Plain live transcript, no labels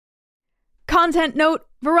Content note,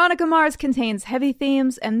 Veronica Mars contains heavy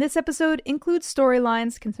themes, and this episode includes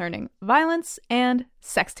storylines concerning violence and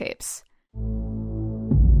sex tapes. A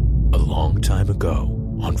long time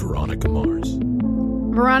ago on Veronica Mars.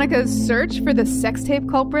 Veronica's search for the sex tape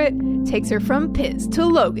culprit takes her from Piz to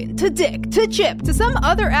Logan to Dick to Chip to some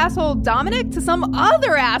other asshole Dominic to some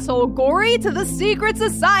other asshole Gory to the secret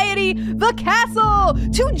society, the castle,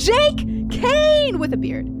 to Jake Kane with a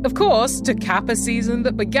beard. Of course, to cap a season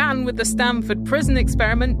that began with the Stanford prison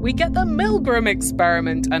experiment, we get the Milgram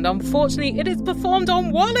experiment, and unfortunately it is performed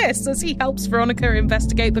on Wallace as he helps Veronica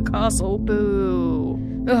investigate the castle. Boo.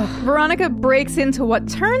 Ugh. Veronica breaks into what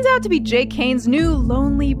turns out to be Jake Kane's new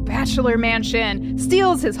lonely bachelor mansion,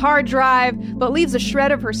 steals his hard drive, but leaves a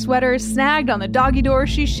shred of her sweater snagged on the doggy door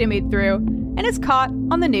she shimmied through, and is caught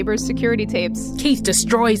on the neighbor's security tapes. Keith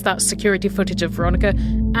destroys that security footage of Veronica,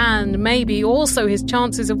 and maybe also his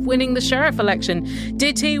chances of winning the sheriff election.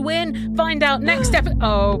 Did he win? Find out next episode.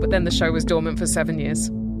 Oh, but then the show was dormant for 7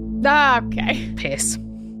 years. Okay. Piss.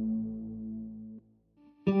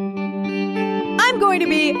 I'm going to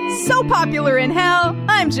be so popular in hell,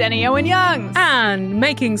 I'm Jenny Owen Youngs. And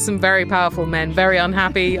making some very powerful men very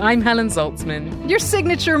unhappy, I'm Helen Zaltzman. Your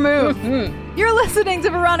signature move. You're listening to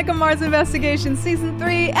Veronica Mars Investigation Season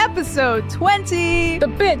 3, Episode 20. The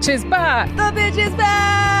bitch is back! The bitch is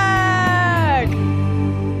back!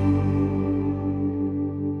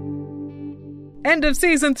 End of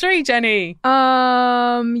Season 3, Jenny!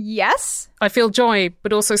 Yes? I feel joy,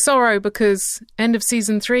 but also sorrow, because end of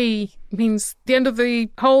Season 3 means the end of the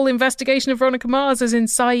whole investigation of Veronica Mars is in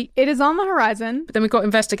sight. It is on the horizon. But then we've got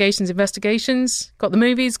investigations, got the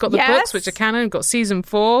movies, got the books, which are canon, got Season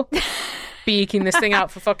 4. Be eking this thing out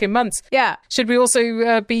for fucking months. Yeah. Should we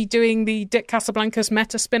also be doing the Dick Casablancas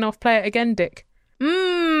meta spin-off Play It Again, Dick?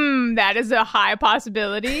 That is a high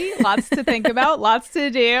possibility. Lots to think about, lots to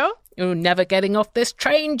do. Oh, never getting off this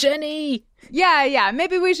train, Jenny! Yeah.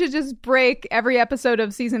 Maybe we should just break every episode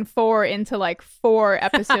of Season 4 into like 4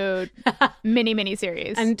 episode mini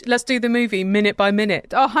series. And let's do the movie minute by minute.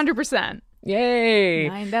 100%.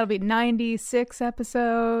 Yay! That'll be 96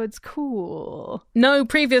 episodes. Cool. No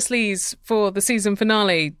previouslys for the season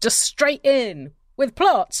finale. Just straight in with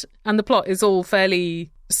plot. And the plot is all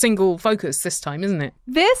fairly single focus this time, isn't it?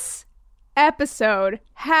 This episode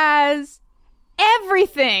has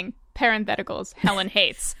everything. Parentheticals Helen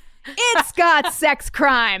hates. It's got sex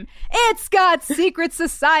crime. It's got secret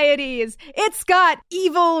societies. It's got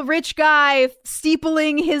evil rich guy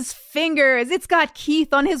steepling his fingers. It's got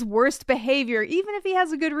Keith on his worst behavior, even if he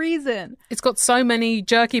has a good reason. It's got so many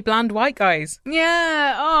jerky, bland white guys.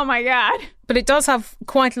 Yeah, oh my God. But it does have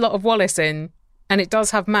quite a lot of Wallace in, and it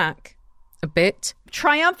does have Mac. A bit.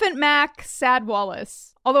 Triumphant Mac, sad Wallace.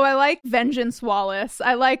 Although I like Vengeance Wallace.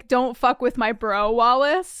 I like Don't Fuck With My Bro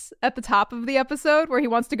Wallace at the top of the episode where he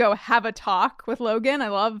wants to go have a talk with Logan. I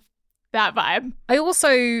love that vibe. I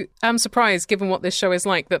also am surprised, given what this show is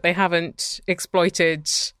like, that they haven't exploited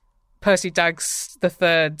Percy Daggs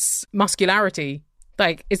III's muscularity.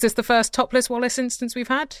 Like, is this the first topless Wallace instance we've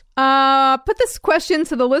had? Put this question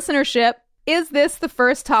to the listenership. Is this the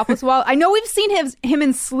first topless Wallace? I know we've seen him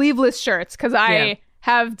in sleeveless shirts because I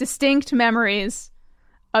have distinct memories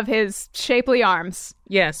of his shapely arms.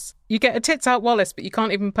 Yes. You get a tits out Wallace, but you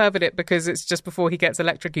can't even pervert it because it's just before he gets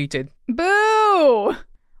electrocuted. Boo!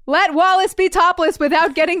 Let Wallace be topless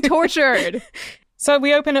without getting tortured. So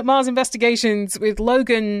we open at Mars Investigations with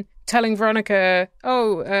Logan telling Veronica,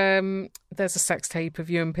 there's a sex tape of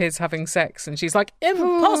you and Piz having sex. And she's like,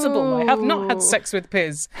 impossible. Ooh. I have not had sex with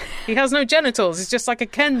Piz. He has no genitals. He's just like a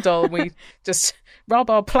Ken doll. We just rub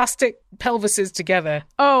our plastic pelvises together.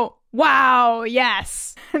 Oh, wow,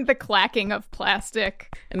 yes. The clacking of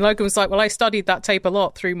plastic. And Logan was like, well, I studied that tape a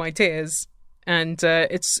lot through my tears. And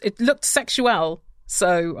it looked sexual,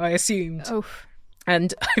 so I assumed. Oof.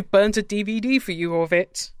 And I burnt a DVD for you of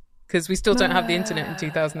it, because we still don't have the internet in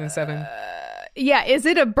 2007. Yeah, is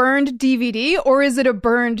it a burned DVD or is it a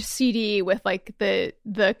burned CD with like the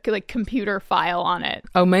like computer file on it?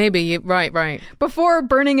 Oh, maybe. Right. Before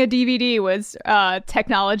burning a DVD was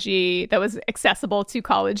technology that was accessible to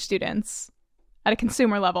college students at a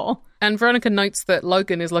consumer level. And Veronica notes that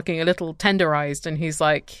Logan is looking a little tenderized, and he's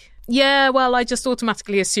like, yeah, well, I just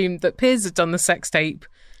automatically assumed that Piz had done the sex tape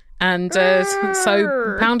and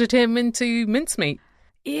so pounded him into mincemeat.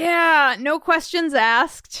 Yeah, no questions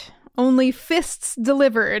asked. Only fists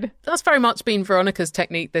delivered. That's very much been Veronica's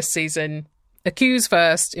technique this season. Accuse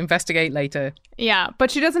first, investigate later. Yeah,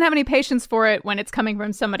 but she doesn't have any patience for it when it's coming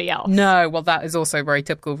from somebody else. No, well, that is also very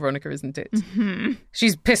typical Veronica, isn't it? Mm-hmm.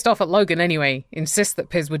 She's pissed off at Logan anyway, insists that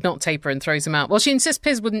Piz would not tape her and throws him out. Well, she insists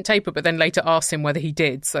Piz wouldn't tape her, but then later asks him whether he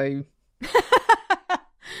did, so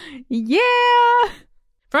Yeah.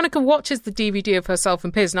 Veronica watches the DVD of herself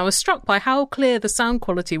and Piz, and I was struck by how clear the sound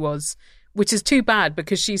quality was, which is too bad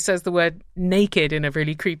because she says the word naked in a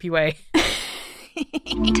really creepy way.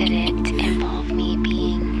 Did it involve me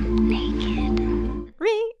being naked?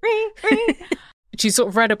 She sort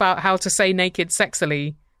of read about how to say naked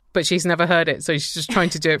sexily, but she's never heard it, so she's just trying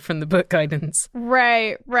to do it from the book guidance.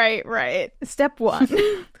 Right. Step 1.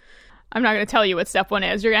 I'm not going to tell you what step 1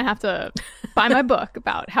 is. You're going to have to buy my book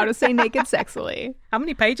about how to say naked sexily. How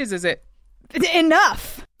many pages is it?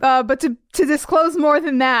 Enough. But to disclose more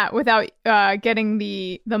than that without getting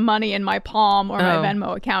the money in my palm or my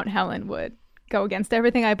Venmo account, Helen would go against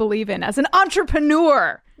everything I believe in as an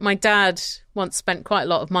entrepreneur. My dad once spent quite a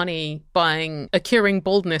lot of money buying a curing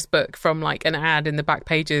baldness book from like an ad in the back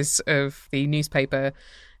pages of the newspaper.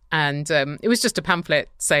 And it was just a pamphlet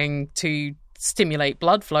saying to stimulate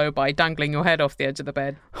blood flow by dangling your head off the edge of the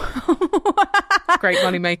bed. Great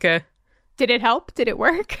moneymaker. Did it help? Did it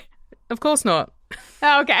work? Of course not.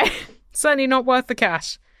 Oh, okay. Certainly not worth the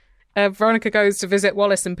cash. Veronica goes to visit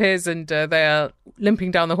Wallace and Piz, and they are limping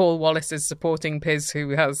down the hall. Wallace is supporting Piz, who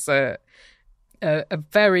has a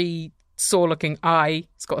very sore-looking eye.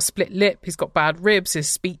 He's got a split lip. He's got bad ribs. His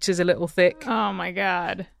speech is a little thick. Oh, my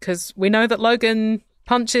God. Because we know that Logan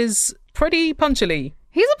punches pretty punchily.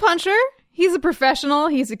 He's a puncher. He's a professional.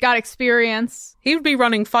 He's got experience. He would be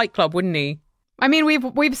running Fight Club, wouldn't he? I mean,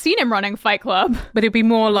 we've seen him running Fight Club. But it'd be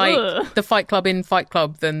more like the Fight Club in Fight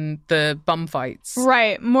Club than the bum fights.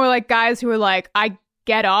 Right. More like guys who are like, I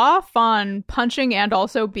get off on punching and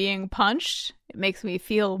also being punched. It makes me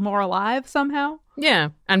feel more alive somehow. Yeah.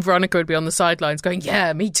 And Veronica would be on the sidelines going,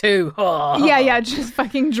 yeah, me too. Yeah, just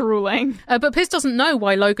fucking drooling. But Piz doesn't know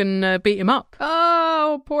why Logan beat him up.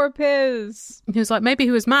 Oh, poor Piz. He was like, maybe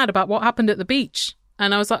he was mad about what happened at the beach.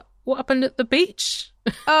 And I was like, what happened at the beach?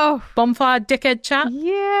 Oh. Bonfire dickhead chat?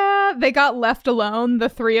 Yeah, they got left alone, the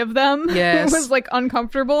three of them. Yes. It was like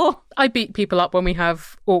uncomfortable. I beat people up when we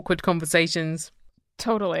have awkward conversations.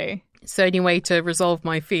 Totally. It's the only way to resolve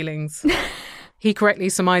my feelings. He correctly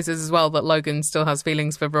surmises as well that Logan still has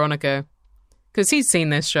feelings for Veronica. Because he's seen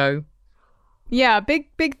this show. Yeah, big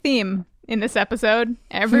theme in this episode.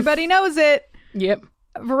 Everybody knows it. Yep.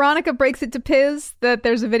 Veronica breaks it to Piz that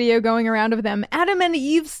there's a video going around of them Adam and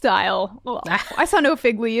Eve style. Ugh, I saw no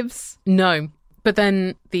fig leaves. No. But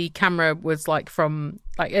then the camera was like from,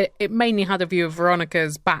 like, it mainly had a view of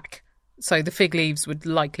Veronica's back. So the fig leaves would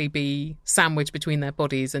likely be sandwiched between their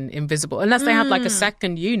bodies and invisible. Unless they had like a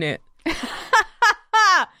second unit.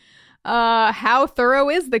 How thorough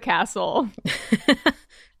is the castle?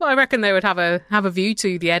 Well, I reckon they would have a view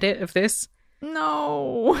to the edit of this.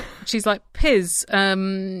 No. She's like, Piz,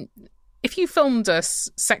 if you filmed us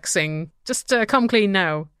sexing, just come clean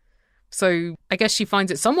now. So I guess she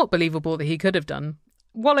finds it somewhat believable that he could have done.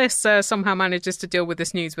 Wallace somehow manages to deal with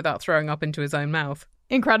this news without throwing up into his own mouth.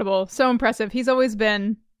 Incredible. So impressive. He's always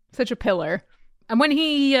been such a pillar. And when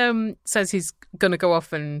he says he's going to go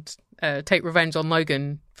off and take revenge on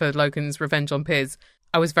Logan for Logan's revenge on Piz,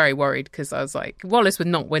 I was very worried because I was like, Wallace would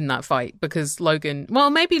not win that fight because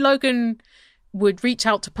maybe Logan would reach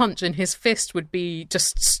out to punch and his fist would be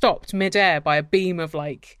just stopped midair by a beam of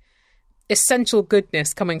like essential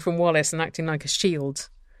goodness coming from Wallace and acting like a shield.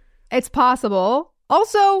 It's possible.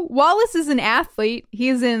 Also, Wallace is an athlete.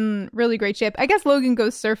 He's in really great shape. I guess Logan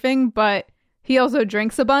goes surfing, but he also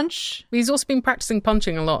drinks a bunch. He's also been practicing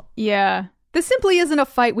punching a lot. Yeah. This simply isn't a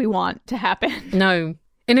fight we want to happen. No.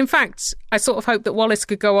 And in fact, I sort of hoped that Wallace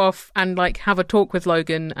could go off and like have a talk with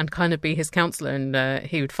Logan and kind of be his counselor, and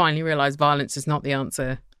he would finally realise violence is not the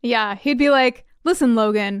answer. Yeah, he'd be like, listen,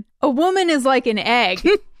 Logan, a woman is like an egg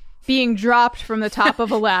being dropped from the top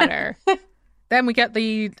of a ladder. Then we get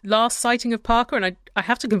the last sighting of Parker, and I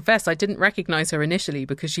have to confess I didn't recognise her initially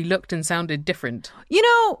because she looked and sounded different. You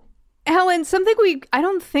know, Helen, something I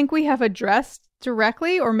don't think we have addressed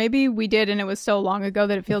directly, or maybe we did and it was so long ago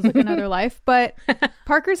that it feels like another life, but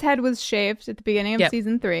Parker's head was shaved at the beginning of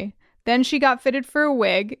season 3. Then she got fitted for a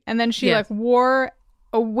wig, and then she like wore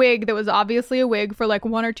a wig that was obviously a wig for like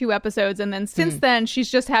 1 or 2 episodes, and then since then she's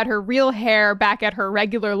just had her real hair back at her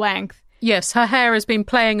regular length. Yes, her hair has been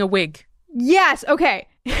playing a wig. Yes, okay.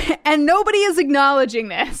 And nobody is acknowledging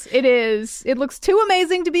this. It looks too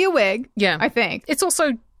amazing to be a wig. Yeah. I think. It's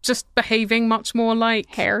also just behaving much more like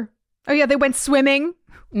hair. Oh yeah, they went swimming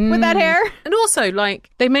with that hair. And also, like,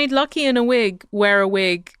 they made Lucky in a wig wear a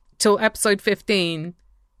wig till episode 15.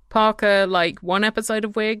 Parker, like, 1 episode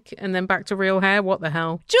of wig and then back to real hair. What the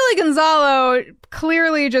hell? Julie Gonzalo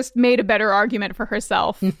clearly just made a better argument for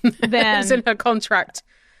herself than... It's in her contract.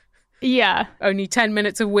 Yeah. Only 10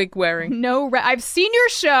 minutes of wig wearing. I've seen your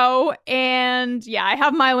show, and yeah, I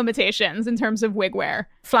have my limitations in terms of wig wear.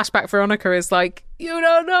 Flashback Veronica is like, you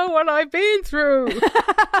don't know what I've been through.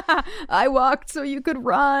 I walked so you could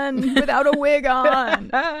run without a wig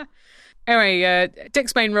on. Anyway,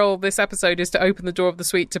 Dick's main role this episode is to open the door of the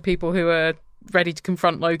suite to people who are ready to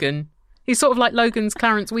confront Logan. He's sort of like Logan's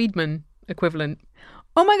Clarence Weedman equivalent.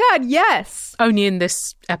 Oh my god, yes! Only in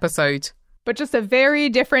this episode. But just a very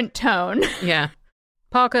different tone. Yeah.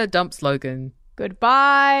 Parker dumps Logan.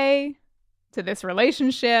 Goodbye to this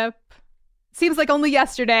relationship. Seems like only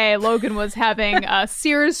yesterday Logan was having a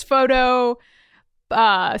Sears photo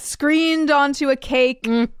screened onto a cake,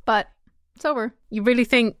 but it's over. You really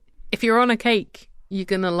think if you're on a cake, you're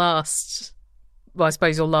going to last? Well, I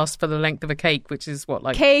suppose you'll last for the length of a cake, which is what,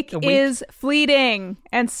 like cake a week? is fleeting,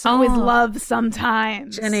 and so is love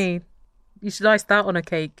sometimes. Jenny, you should ice that on a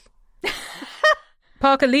cake.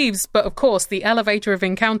 Parker leaves, but of course the elevator of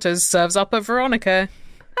encounters serves up a Veronica.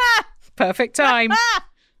 Perfect time.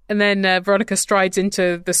 And then Veronica strides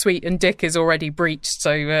into the suite and Dick is already breached,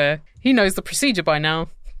 so he knows the procedure by now.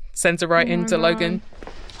 Sends her right into Logan.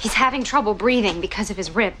 He's having trouble breathing because of his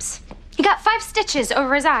ribs. He got 5 stitches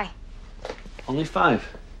over his eye. Only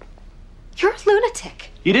 5. You're a lunatic.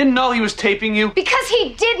 You didn't know he was taping you? Because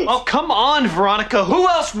he didn't. Oh, come on, Veronica. Who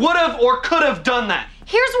else would have or could have done that?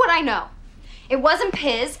 Here's what I know. It wasn't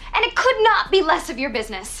Piz, and it could not be less of your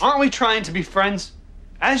business. Aren't we trying to be friends?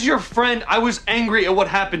 As your friend, I was angry at what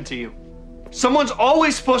happened to you. Someone's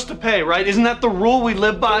always supposed to pay, right? Isn't that the rule we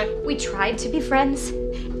live by? We tried to be friends,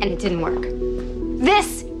 and it didn't work.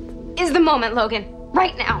 This is the moment, Logan.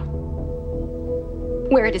 Right now.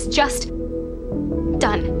 Where it is just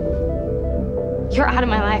done. You're out of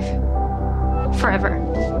my life. Forever.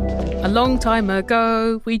 A long time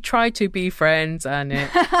ago, we tried to be friends and it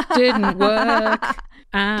didn't work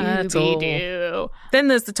at all. Then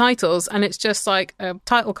there's the titles, and it's just like a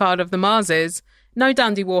title card of the Marses. No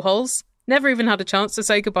Dandy Warhols. Never even had a chance to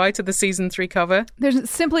say goodbye to the season 3 cover. There's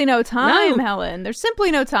simply no time, No. Helen. There's simply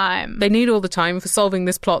no time. They need all the time for solving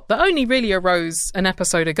this plot that only really arose an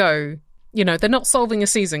episode ago. You know, they're not solving a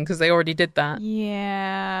season because they already did that.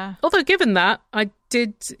 Yeah. Although given that, I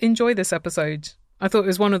did enjoy this episode. I thought it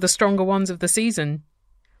was one of the stronger ones of the season.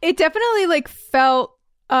 It definitely felt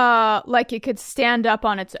like it could stand up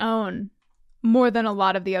on its own more than a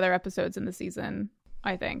lot of the other episodes in the season,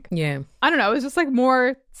 I think. Yeah. I don't know, it was just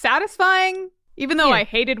more satisfying, even though I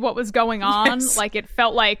hated what was going on. Yes. It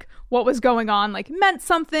felt like what was going on meant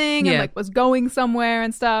something and was going somewhere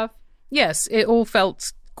and stuff. Yes, it all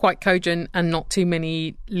felt quite cogent and not too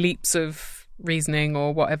many leaps of reasoning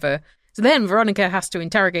or whatever. So then Veronica has to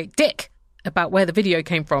interrogate Dick about where the video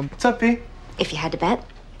came from. What's up, B? If you had to bet.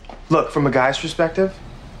 Look, from a guy's perspective,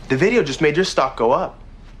 the video just made your stock go up.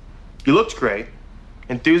 You looked great.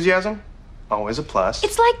 Enthusiasm, always a plus.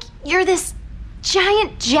 It's like you're this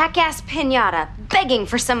giant jackass pinata begging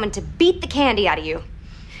for someone to beat the candy out of you.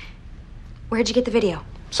 Where'd you get the video?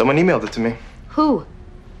 Someone emailed it to me. Who?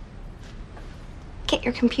 Get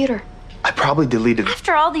your computer. I probably deleted it.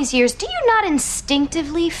 After all these years, do you not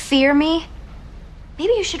instinctively fear me?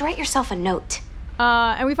 Maybe you should write yourself a note.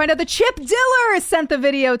 And we find out that Chip Diller sent the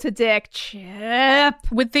video to Dick. Chip!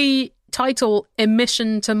 With the title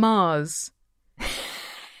Emission to Mars.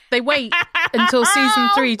 They wait until season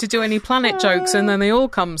 3 to do any planet jokes, and then they all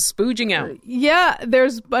come spooging out. Yeah,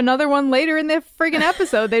 there's another one later in the friggin'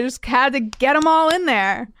 episode. They just had to get them all in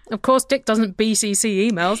there. Of course, Dick doesn't BCC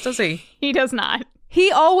emails, does he? He does not. He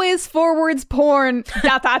always forwards porn, ...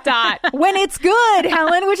 when it's good,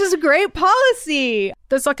 Helen, which is a great policy.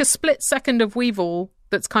 There's a split second of Weevil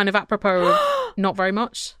that's kind of apropos of not very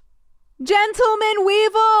much. Gentleman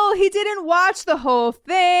Weevil! He didn't watch the whole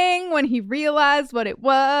thing when he realized what it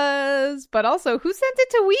was. But also, who sent it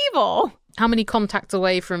to Weevil? How many contacts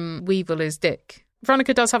away from Weevil is Dick?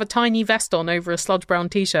 Veronica does have a tiny vest on over a sludge brown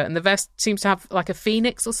t-shirt, and the vest seems to have a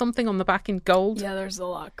phoenix or something on the back in gold. Yeah, there's a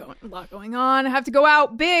lot going on. Have to go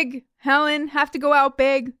out big, Helen. Have to go out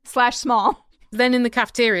big / small. Then in the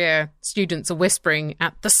cafeteria, students are whispering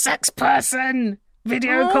at the sex person.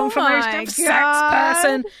 Video confirmation of sex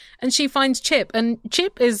person. And she finds Chip. And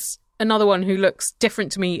Chip is another one who looks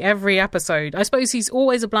different to me every episode. I suppose he's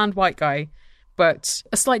always a bland white guy, but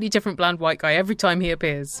a slightly different bland white guy every time he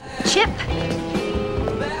appears. Chip!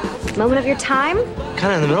 Moment of your time?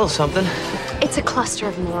 Kind of in the middle of something. It's a cluster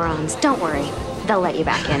of morons. Don't worry. They'll let you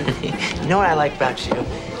back in. You know what I like about you?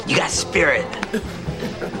 You got spirit.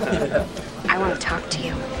 I want to talk to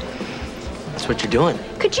you. That's what you're doing.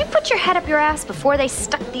 Could you put your head up your ass before they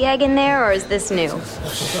stuck the egg in there, or is this new?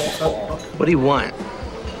 What do you want?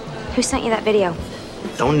 Who sent you that video?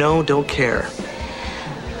 Don't know, don't care.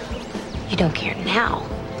 You don't care now.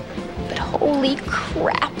 But holy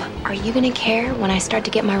crap, are you gonna care when I start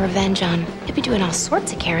to get my revenge on? You'll be doing all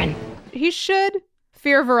sorts of caring. He should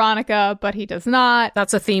fear Veronica, but he does not.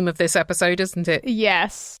 That's a theme of this episode, isn't it?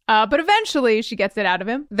 Yes. But eventually she gets it out of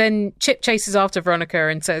him. Then Chip chases after Veronica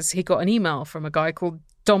and says he got an email from a guy called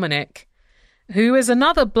Dominic, who is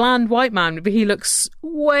another bland white man, but he looks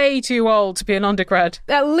way too old to be an undergrad.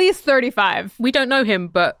 At least 35. We don't know him,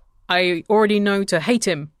 but I already know to hate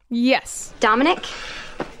him. Yes. Dominic,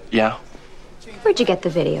 Yeah? where'd you get the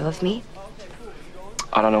video of me?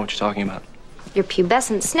 I don't know what you're talking about. Your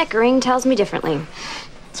pubescent snickering tells me differently.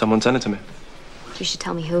 Someone sent it to me. You should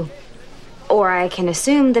tell me who. Or I can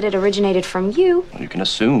assume that it originated from you. You can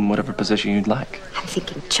assume whatever position you'd like. I'm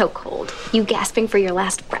thinking chokehold. You gasping for your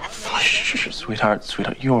last breath. Shh, sweetheart,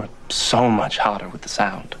 you're so much hotter with the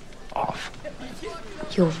sound off.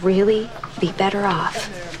 You'll really be better off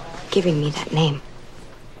giving me that name.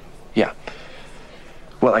 Yeah.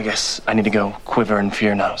 Well, I guess I need to go quiver in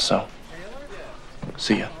fear now, so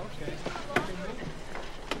see ya.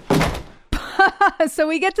 So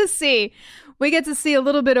we get to see a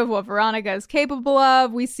little bit of what Veronica is capable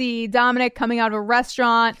of. We see Dominic coming out of a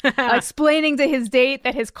restaurant, explaining to his date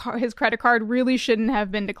that his credit card really shouldn't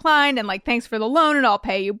have been declined, and like, thanks for the loan and I'll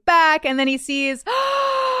pay you back. And then he sees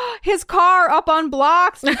his car up on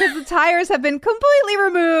blocks because the tires have been completely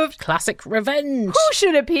removed. Classic revenge. Who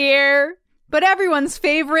should appear but everyone's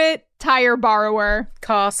favorite tire borrower,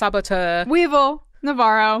 Car saboteur. Weevil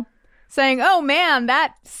Navarro, saying, "Oh man,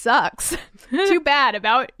 that sucks. Too bad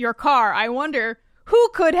about your car. I wonder who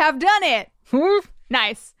could have done it."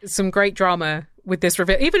 Nice. Some great drama with this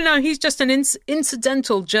reveal. Even though he's just an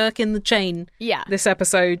incidental jerk in the chain. Yeah. This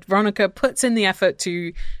episode, Veronica puts in the effort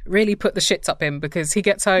to really put the shits up him because he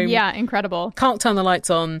gets home. Yeah, incredible. Can't turn the lights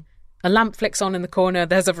on. A lamp flicks on in the corner.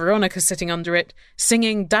 There's a Veronica sitting under it,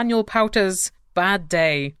 singing Daniel Powter's Bad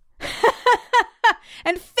Day.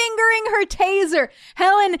 And fingering her taser.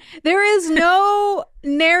 Helen, there is no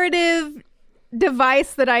narrative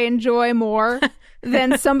device that I enjoy more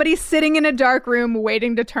than somebody sitting in a dark room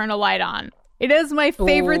waiting to turn a light on. It is my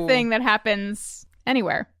favorite thing that happens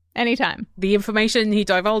anywhere, anytime. The information he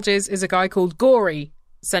divulges is a guy called Gory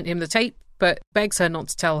sent him the tape, but begs her not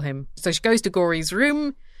to tell him. So she goes to Gory's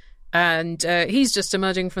room, and he's just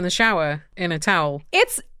emerging from the shower in a towel.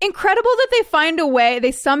 It's incredible that they find a way.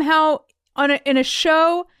 They somehow, in a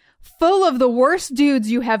show full of the worst dudes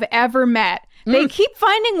you have ever met, they keep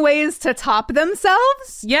finding ways to top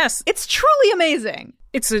themselves. Yes. It's truly amazing.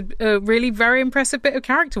 It's a really very impressive bit of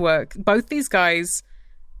character work. Both these guys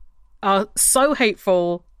are so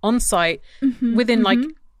hateful on sight within like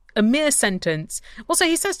a mere sentence. Also,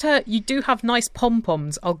 he says to her, "You do have nice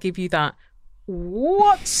pom-poms. I'll give you that."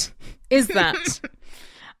 What is that?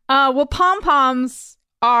 Well, pom-poms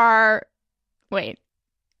are... Wait.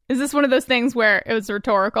 Is this one of those things where it was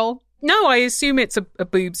rhetorical? No, I assume it's a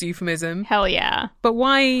boobs euphemism. Hell yeah. But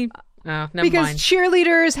why? Oh, never because mind.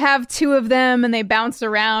 cheerleaders have two of them and they bounce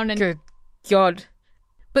around. And Good God.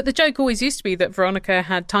 But the joke always used to be that Veronica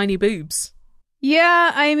had tiny boobs.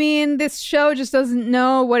 yeah, I mean, this show just doesn't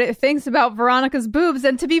know what it thinks about Veronica's boobs.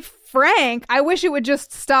 And to be frank, I wish it would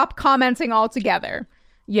just stop commenting altogether.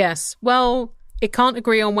 Yes. Well, it can't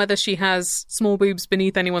agree on whether she has small boobs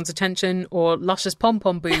beneath anyone's attention or luscious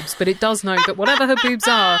pom-pom boobs, but it does know that whatever her boobs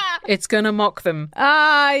are, it's going to mock them.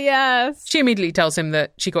 Ah, yes. She immediately tells him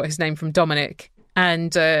that she got his name from Dominic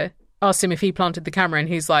and asks him if he planted the camera, and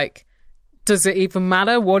he's like, "Does it even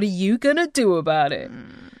matter? What are you going to do about it?"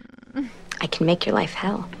 I can make your life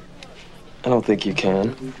hell. I don't think you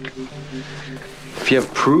can. If you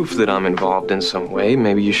have proof that I'm involved in some way,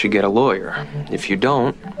 maybe you should get a lawyer. If you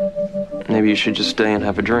don't, maybe you should just stay and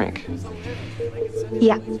have a drink.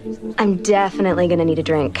 Yeah, I'm definitely gonna need a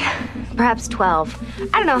drink. Perhaps 12.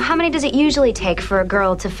 I don't know, how many does it usually take for a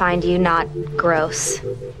girl to find you not gross?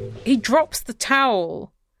 He drops the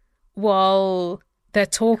towel while they're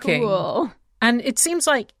talking. Cool. And it seems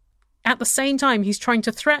like at the same time he's trying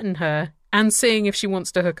to threaten her and seeing if she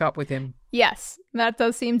wants to hook up with him. Yes, that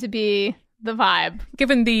does seem to be the vibe.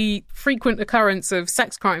 Given the frequent occurrence of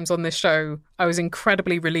sex crimes on this show, I was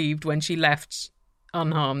incredibly relieved when she left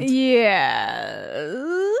unharmed.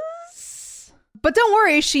 Yes. But don't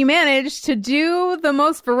worry, she managed to do the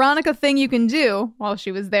most Veronica thing you can do while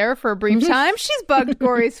she was there for a brief time. She's bugged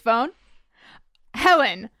Gory's phone.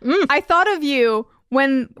 Helen, I thought of you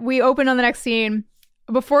when we open on the next scene,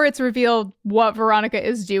 before it's revealed what Veronica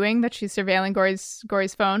is doing, that she's surveilling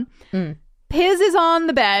Gory's phone. Piz is on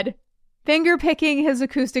the bed, finger picking his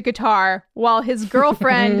acoustic guitar, while his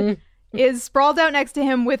girlfriend is sprawled out next to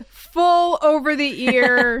him with full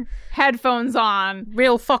over-the-ear headphones on.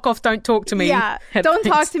 Real fuck off, don't talk to me. Yeah, headphones.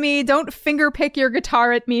 don't talk to me. Don't finger pick your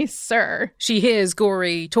guitar at me, sir. She hears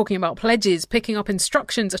Gory talking about pledges, picking up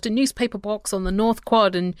instructions at a newspaper box on the North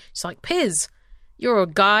Quad, and she's like, Piz, you're a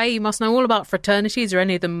guy, you must know all about fraternities. Are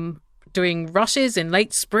any of them doing rushes in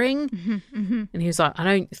late spring? And he was like, I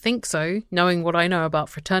don't think so, knowing what I know about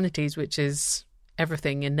fraternities, which is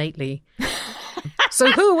everything innately.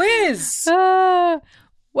 So who is?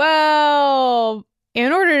 Well,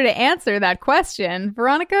 in order to answer that question,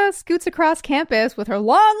 Veronica scoots across campus with her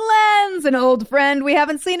long lens, an old friend we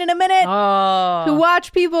haven't seen in a minute, who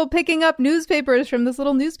watch people picking up newspapers from this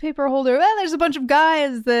little newspaper holder. Well, there's a bunch of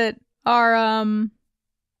guys that are,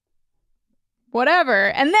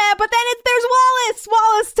 whatever. But then there's Wallace.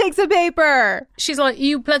 Wallace takes a paper. She's like,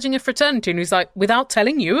 you pledging a fraternity? And he's like, without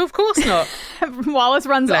telling you? Of course not. Wallace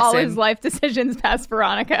runs Bless all him. his life decisions past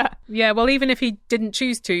Veronica. Yeah, well, even if he didn't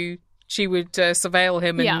choose to, she would surveil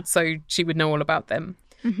him, and Yeah. so she would know all about them.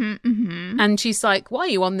 And she's like, why are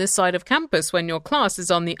you on this side of campus when your class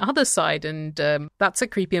is on the other side? And that's a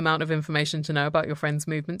creepy amount of information to know about your friend's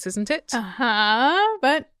movements, isn't it?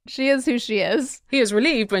 But she is who she is. He is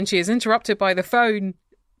relieved when she is interrupted by the phone,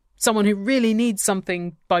 someone who really needs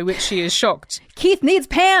something, by which she is shocked. Keith needs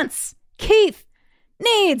pants. Keith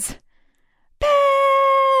needs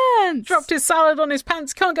pants. Dropped his salad on his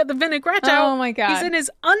pants, can't get the vinaigrette out. Oh my God. He's in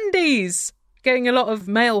his undies. Getting a lot of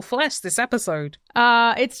male flesh this episode,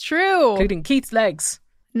 It's true. including Keith's legs.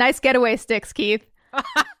 Nice getaway sticks, Keith.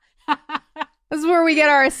 This is where we get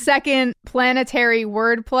our second planetary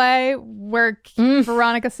wordplay, where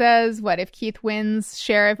Veronica says, what, if Keith wins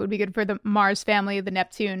sheriff, it would be good for the Mars family, the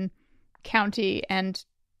Neptune County, and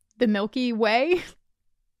the Milky Way?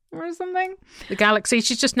 Or something? The galaxy,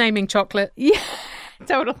 she's just naming chocolate. Yeah,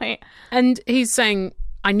 totally. And he's saying,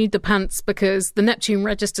 I need the pants because the Neptune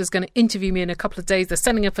Register's going to interview me in a couple of days. They're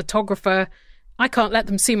sending a photographer. I can't let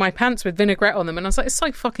them see my pants with vinaigrette on them. And I was like, it's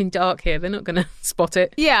so fucking dark here. They're not going to spot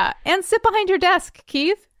it. Yeah, and sit behind your desk,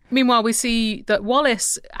 Keith. Meanwhile, we see that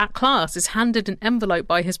Wallace at class is handed an envelope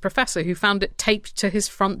by his professor who found it taped to his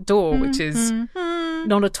front door, which is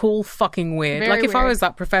not at all fucking weird. Very like, if I weird. was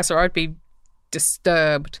that professor, I'd be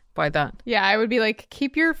disturbed by that. Yeah, I would be like,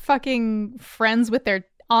 keep your fucking friends with their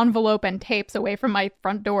envelope and tapes away from my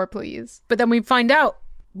front door, please. But then we find out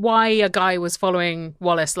why a guy was following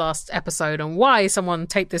Wallace last episode and why someone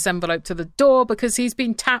taped this envelope to the door, because he's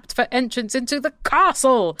been tapped for entrance into the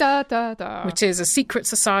castle, Da, da, da. which is a secret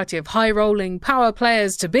society of high-rolling power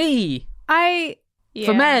players to be. Yeah.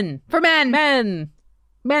 For men. For men.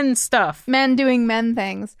 Men stuff. Men doing men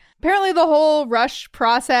things. Apparently the whole rush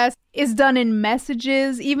process is done in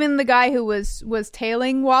messages. Even the guy who was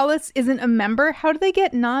tailing Wallace isn't a member. How do they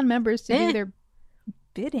get non-members to do their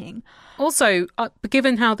bidding? Also,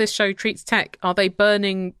 given how this show treats tech, are they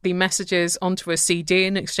burning the messages onto a CD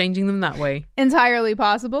and exchanging them that way? Entirely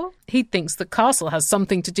possible. He thinks the castle has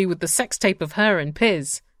something to do with the sex tape of her and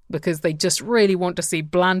Piz, because they just really want to see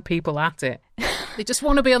bland people at it. They just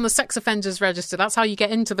want to be on the sex offenders register. That's how you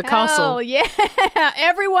get into the castle. Hell yeah.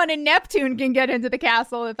 Everyone in Neptune can get into the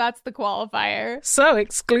castle if that's the qualifier. So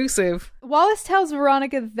exclusive. Wallace tells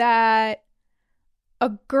Veronica that a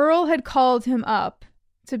girl had called him up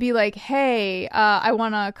to be like, hey, I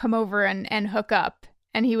want to come over and hook up.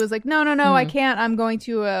 And he was like, no, I can't. I'm going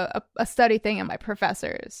to a study thing at my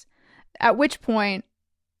professor's. At which point,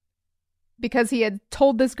 because he had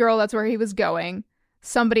told this girl that's where he was going,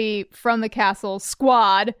 somebody from the castle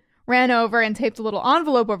squad ran over and taped a little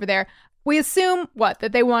envelope over there. We assume,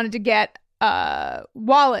 that they wanted to get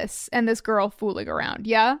Wallace and this girl fooling around,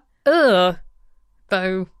 yeah? Ugh.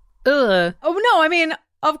 Though. Ugh. Oh, no, I mean,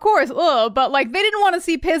 of course, but, like, they didn't want to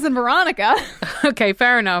see Piz and Veronica. Okay,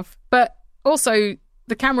 fair enough. But also,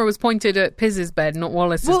 the camera was pointed at Piz's bed, not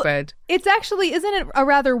Wallace's bed. It's actually, isn't it a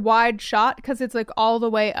rather wide shot? Because it's, like, all the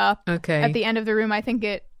way up Okay. at the end of the room. I think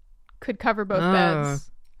it could cover both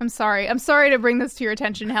beds. I'm sorry to bring this to your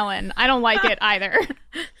attention, Helen. I don't like it either.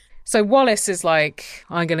 So Wallace is like,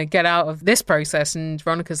 I'm going to get out of this process. And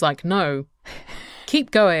Veronica's like, no, keep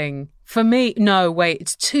going. For me, no, wait,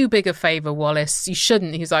 it's too big a favor, Wallace. You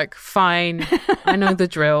shouldn't. He's like, fine, I know the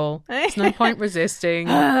drill. There's no point resisting.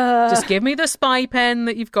 Just give me the spy pen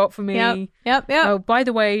that you've got for me. Yep. Oh, by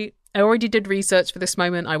the way, I already did research for this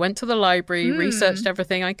moment. I went to the library, researched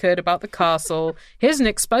everything I could about the castle. Here's an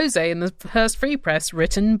expose in the Hearst Free Press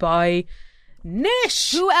written by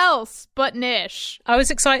Nish. Who else but Nish? I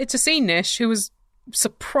was excited to see Nish, who was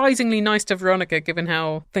surprisingly nice to Veronica given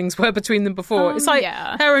how things were between them before. It's like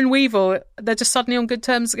yeah. her and Weevil, they're just suddenly on good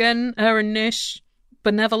terms again, her and Nish.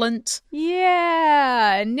 benevolent.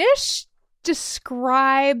 Yeah, Nish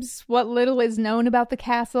describes what little is known about the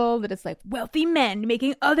castle, that it's like wealthy men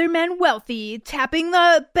making other men wealthy, tapping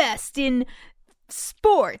the best in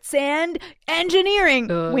sports and engineering,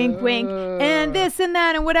 wink wink, and this and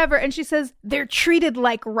that and whatever. And she says they're treated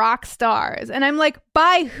like rock stars. And I'm like,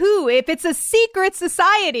 by who? If it's a secret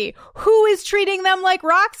society, who is treating them like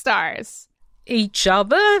rock stars? Each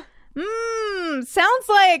other? Sounds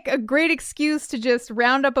like a great excuse to just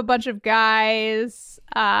round up a bunch of guys.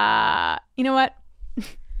 You know what?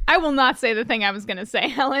 I will not say the thing I was going to say,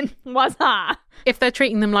 Helen. Waza. If they're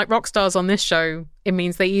treating them like rock stars on this show, it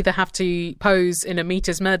means they either have to pose in a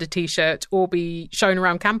Meter's Murder t-shirt or be shown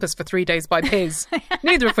around campus for 3 days by Piz.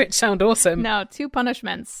 Neither of which sound awesome. No, 2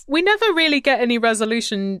 punishments. We never really get any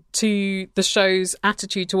resolution to the show's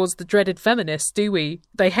attitude towards the dreaded feminists, do we?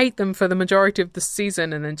 They hate them for the majority of the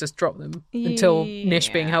season and then just drop them until Nish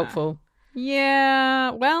being helpful.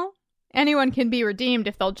 Yeah, well, anyone can be redeemed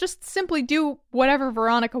if they'll just simply do whatever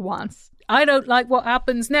Veronica wants. I don't like what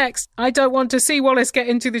happens next. I don't want to see Wallace get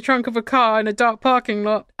into the trunk of a car in a dark parking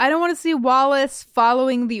lot. I don't want to see Wallace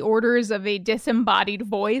following the orders of a disembodied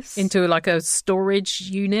voice. Into like a storage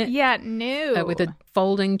unit. Yeah, no. With a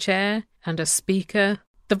folding chair and a speaker.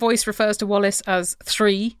 The voice refers to Wallace as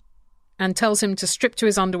 3 and tells him to strip to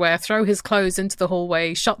his underwear, throw his clothes into the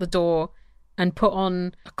hallway, shut the door, and put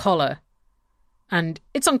on a collar. And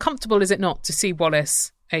it's uncomfortable, is it not, to see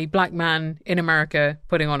Wallace, a black man in America,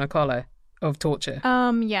 putting on a collar of torture?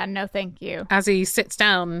 Yeah, no thank you. As he sits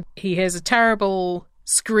down, he hears a terrible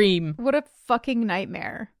scream. What a fucking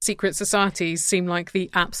nightmare. Secret societies seem like the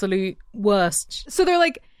absolute worst. So they're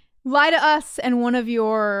like, lie to us and one of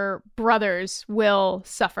your brothers will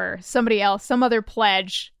suffer. Somebody else, some other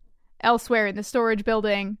pledge elsewhere in the storage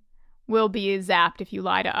building will be zapped if you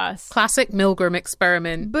lie to us. Classic Milgram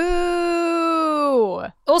experiment. Boo!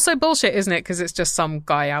 Also bullshit, isn't it? Because it's just some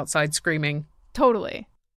guy outside screaming. Totally.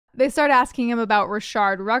 They start asking him about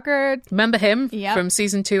Rashard Ruckert. Remember him? Yep. From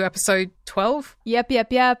season 2, episode 12? Yep.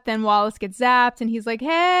 Then Wallace gets zapped and he's like,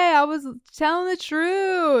 hey, I was telling the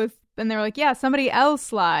truth. And they're like, yeah, somebody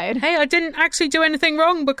else lied. Hey, I didn't actually do anything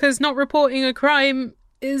wrong because not reporting a crime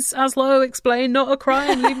is, as Lo explained, not a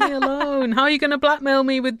crime. Leave me alone. How are you going to blackmail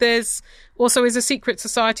me with this? Also, is a secret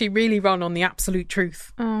society really run on the absolute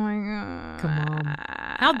truth? Oh my God. Come on.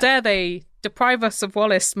 How dare they deprive us of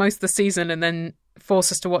Wallace most of the season and then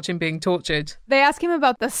force us to watch him being tortured? They ask him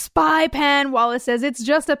about the spy pen. Wallace says it's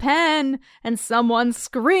just a pen. And someone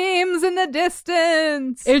screams in the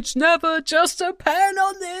distance. It's never just a pen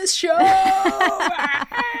on this show.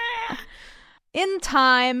 In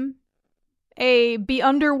time, a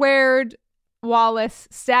be-underweared Wallace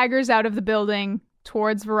staggers out of the building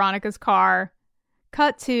towards Veronica's car.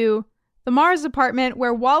 Cut to the Mars apartment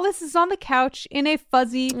where Wallace is on the couch in a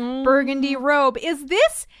fuzzy burgundy robe. Is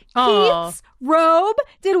this Keith's robe?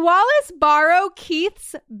 Did Wallace borrow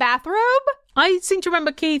Keith's bathrobe? I seem to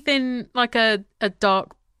remember Keith in like a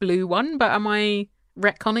dark blue one, but am I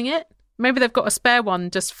retconning it? Maybe they've got a spare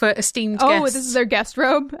one just for esteemed guests. Oh, this is their guest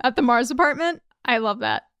robe at the Mars apartment? I love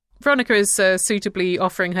that. Veronica is suitably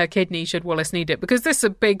offering her kidney should Wallace need it, because this is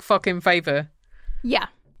a big fucking favour. Yeah.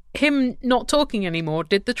 Him not talking anymore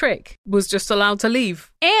did the trick. Was just allowed to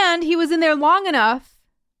leave. And he was in there long enough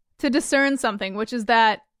to discern something, which is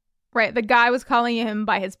that, right, the guy was calling him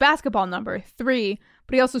by his basketball number, 3,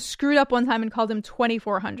 but he also screwed up one time and called him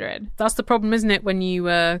 2400. That's the problem, isn't it, when you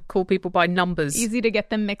call people by numbers? Easy to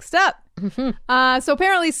get them mixed up. So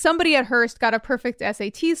apparently somebody at Hearst got a perfect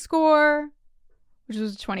SAT score, which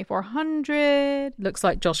was 2400. Looks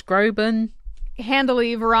like Josh Groban.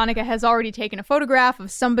 Handily, Veronica has already taken a photograph of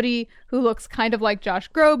somebody who looks kind of like Josh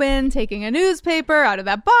Groban taking a newspaper out of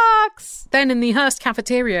that box. Then in the Hearst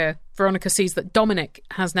cafeteria, Veronica sees that Dominic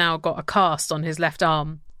has now got a cast on his left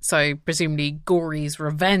arm. So presumably Gory's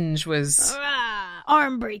revenge was...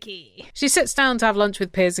 arm breaky. She sits down to have lunch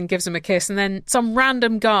with Piz and gives him a kiss, and then some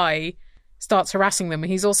random guy starts harassing them.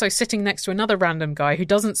 He's also sitting next to another random guy who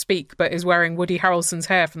doesn't speak but is wearing Woody Harrelson's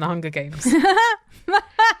hair from the Hunger Games.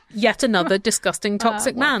 Yet another disgusting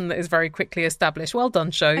toxic man that is very quickly established. Well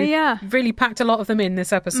done, show. Yeah. You've really packed a lot of them in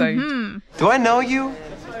this episode. Mm-hmm. Do I know you?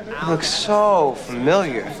 You look so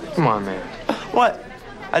familiar. Come on, man. What?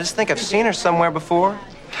 I just think I've seen her somewhere before.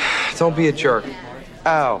 Don't be a jerk.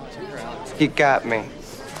 Oh, you got me.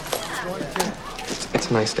 It's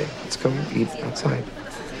a nice day. Let's go eat outside.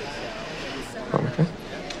 Veronica?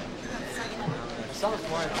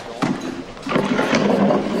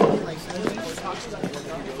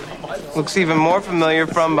 Looks even more familiar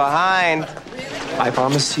from behind. I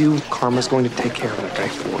promise you, Karma's going to take care of that guy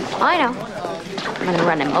for you. I know. I'm gonna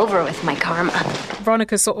run him over with my karma.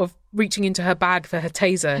 Veronica's sort of reaching into her bag for her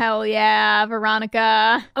taser. Hell yeah,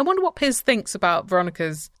 Veronica. I wonder what Piz thinks about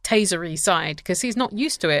Veronica's tasery side, because he's not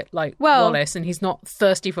used to it like Well- Wallace, and he's not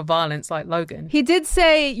thirsty for violence like Logan. He did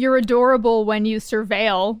say you're adorable when you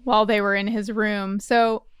surveil while they were in his room,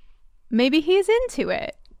 so maybe he's into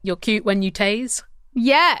it. You're cute when you tase?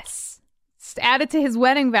 Yes. Just add it to his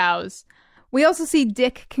wedding vows. We also see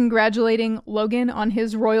Dick congratulating Logan on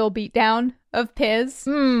his royal beatdown of Piz.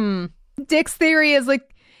 Dick's theory is like,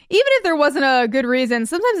 even if there wasn't a good reason,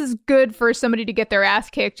 sometimes it's good for somebody to get their ass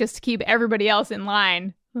kicked just to keep everybody else in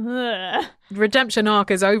line. Ugh. Redemption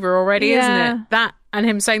arc is over already, Yeah. isn't it? That and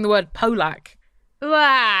him saying the word Polak.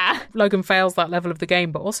 Ah. Logan fails that level of the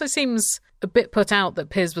game, but also seems a bit put out that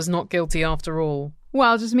Piz was not guilty after all.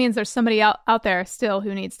 Well, it just means there's somebody out there still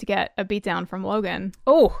who needs to get a beatdown from Logan.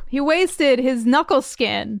 Oh, He wasted his knuckle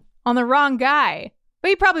skin on the wrong guy. But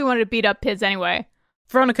he probably wanted to beat up Piz anyway.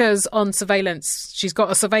 Veronica's on surveillance. She's got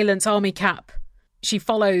a surveillance army cap. She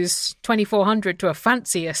follows 2400 to a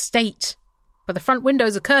fancy estate. But the front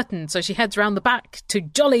windows are curtained, so she heads round the back to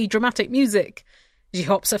jolly dramatic music. She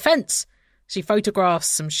hops a fence. She photographs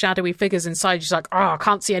some shadowy figures inside. She's like, I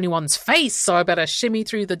can't see anyone's face, so I better shimmy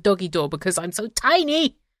through the doggy door because I'm so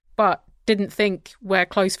tiny. But didn't think wear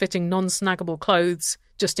close-fitting, non-snaggable clothes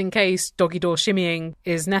just in case doggy door shimmying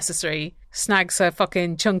is necessary. Snags her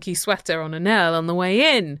fucking chunky sweater on a nail on the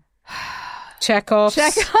way in. Check off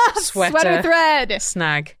Sweater thread.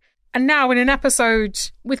 snag. And now in an episode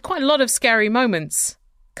with quite a lot of scary moments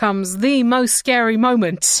comes the most scary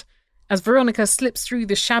moment. As Veronica slips through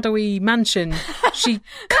the shadowy mansion, she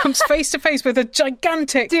comes face to face with a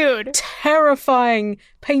gigantic, terrifying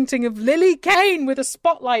painting of Lily Kane with a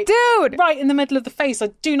spotlight right in the middle of the face. I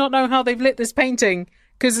do not know how they've lit this painting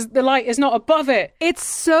because the light is not above it. It's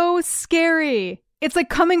so scary. It's like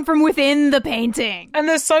coming from within the painting. And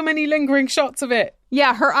there's so many lingering shots of it.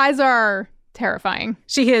 Yeah, her eyes are terrifying.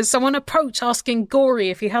 She hears someone approach asking Gory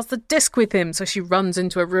if he has the disc with him, so she runs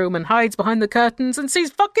into a room and hides behind the curtains and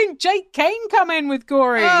sees fucking Jake Kane come in with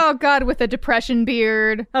Gory. Oh, God, with a depression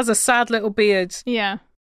beard. Has a sad little beard. Yeah.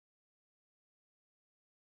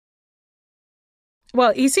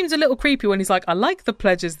 Well, he seems a little creepy when he's like, I like the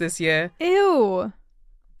pledges this year. Ew.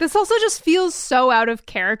 This also just feels so out of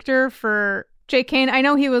character for Jake Kane. I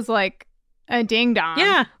know he was like a ding-dong.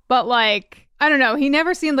 Yeah. But like, I don't know. He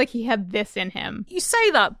never seemed like he had this in him. You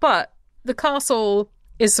say that, but the castle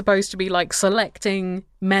is supposed to be like selecting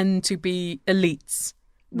men to be elites,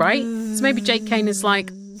 right? So maybe Jake Kane is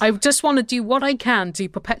like, I just want to do what I can to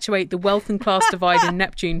perpetuate the wealth and class divide in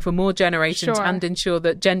Neptune for more generations and ensure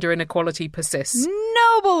that gender inequality persists.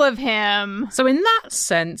 Noble of him. So in that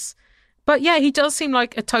sense, but yeah, he does seem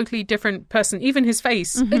like a totally different person. Even his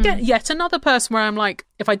face. Again, yet another person where I'm like,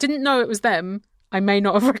 if I didn't know it was them, I may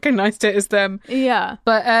not have recognized it as them. Yeah.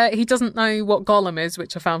 But he doesn't know what Gollum is,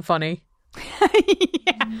 which I found funny.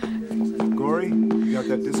 Yeah. Gory, you got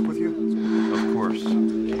that disc with you? Of course.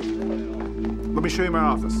 Let me show you my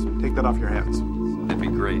office. Take that off your hands. That'd be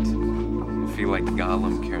great. I feel like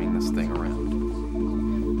Gollum carrying this thing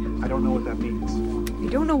around. I don't know what that means. I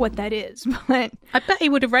don't know what that is, but I bet he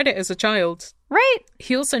would have read it as a child. Right.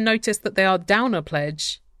 He also noticed that they are down a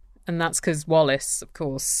pledge, and that's because Wallace, of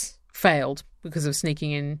course, failed because of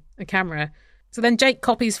sneaking in a camera. So then Jake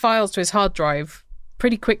copies files to his hard drive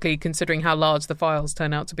pretty quickly, considering how large the files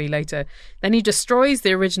turn out to be later. Then he destroys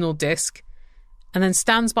the original disc and then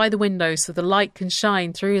stands by the window so the light can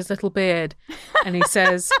shine through his little beard. And he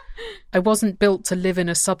says, I wasn't built to live in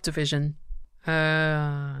a subdivision.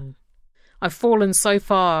 I've fallen so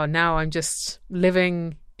far. Now I'm just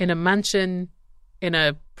living in a mansion in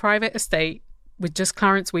a private estate with just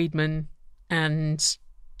Clarence Weedman and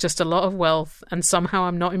just a lot of wealth, and somehow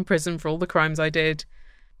I'm not in prison for all the crimes I did.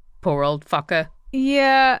 Poor old fucker.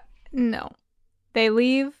 Yeah, no. They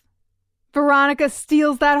leave. Veronica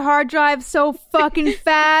steals that hard drive so fucking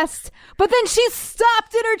fast, but then she's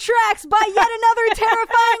stopped in her tracks by yet another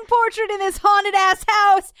terrifying portrait in this haunted-ass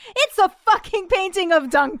house. It's a fucking painting of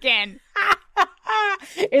Duncan.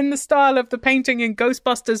 In the style of the painting in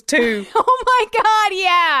Ghostbusters 2. Oh my god,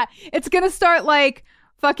 yeah! It's gonna start, like,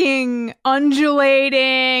 fucking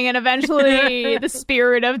undulating, and eventually the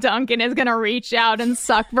spirit of Duncan is gonna reach out and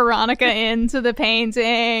suck Veronica into the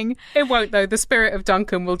painting. It won't, though. The spirit of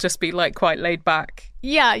Duncan will just be, like, quite laid back.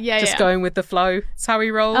 Yeah. Just going with the flow. That's how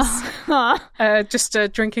he rolls. Just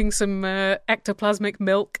drinking some ectoplasmic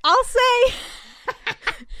milk. I'll say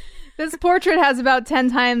this portrait has about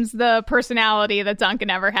 10 times the personality that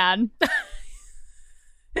Duncan ever had.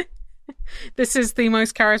 This is the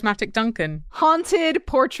most charismatic Duncan. Haunted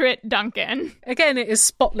portrait Duncan. Again, it is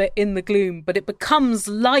spotlit in the gloom, but it becomes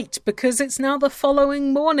light because it's now the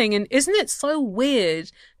following morning. And isn't it so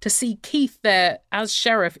weird to see Keith there as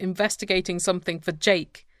sheriff investigating something for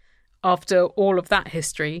Jake after all of that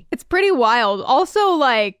history? It's pretty wild. Also,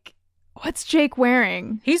 like, what's Jake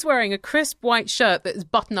wearing? He's wearing a crisp white shirt that is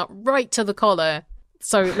buttoned up right to the collar,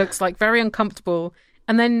 so it looks like very uncomfortable.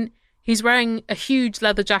 And then he's wearing a huge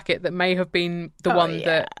leather jacket that may have been the one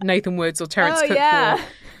that Nathan Woods or Terrence Cook wore.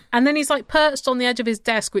 And then he's like perched on the edge of his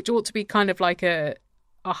desk, which ought to be kind of like a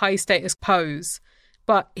high status pose.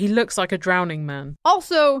 But he looks like a drowning man.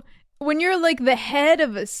 Also, when you're like the head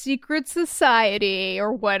of a secret society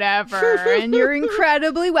or whatever, and you're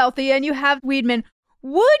incredibly wealthy and you have Weidman,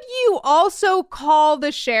 would you also call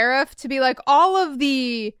the sheriff to be like, all of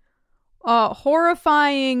the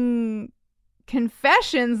horrifying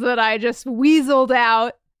confessions that I just weaseled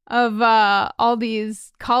out of all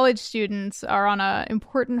these college students are on an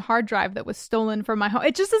important hard drive that was stolen from my home?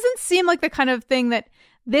 It just doesn't seem like the kind of thing that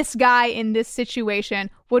this guy in this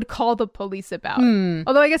situation would call the police about.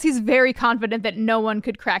 Although I guess he's very confident that no one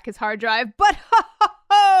could crack his hard drive, but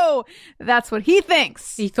that's what he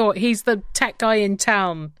thinks. He thought he's the tech guy in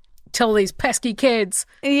town. Tell these pesky kids.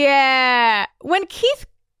 Yeah. When Keith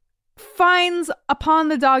finds upon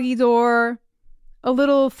the doggy door a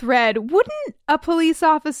little thread, wouldn't a police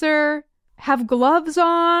officer have gloves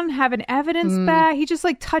on, have an evidence bag? He just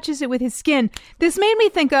like touches it with his skin. This made me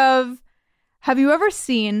think of, have you ever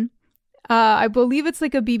seen, I believe it's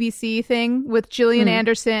like a BBC thing with Gillian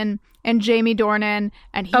Anderson and Jamie Dornan,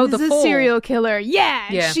 and he's a serial killer.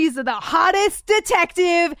 Yeah, she's the hottest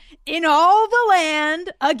detective in all the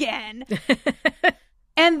land again.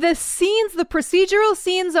 And the scenes, the procedural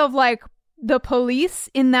scenes of like the police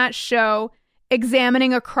in that show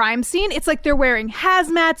examining a crime scene, it's like they're wearing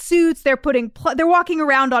hazmat suits, they're walking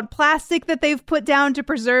around on plastic that they've put down to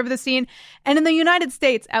preserve the scene. And in the United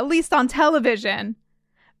States, at least on television,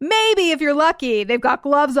 maybe if you're lucky, they've got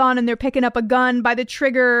gloves on and they're picking up a gun by the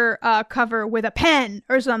trigger cover with a pen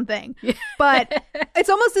or something. But it's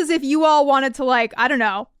almost as if you all wanted to, like, I don't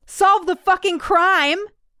know, solve the fucking crime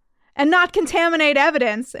and not contaminate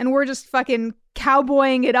evidence, and we're just fucking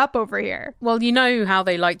cowboying it up over here. Well, you know how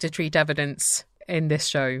they like to treat evidence in this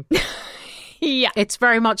show. Yeah. It's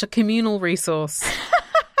very much a communal resource.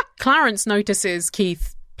 Clarence notices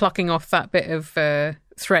Keith plucking off that bit of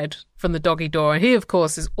thread from the doggy door, and he, of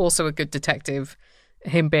course, is also a good detective,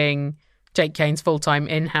 him being Jake Kane's full-time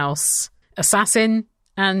in-house assassin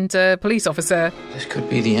and police officer. This could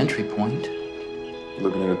be the entry point.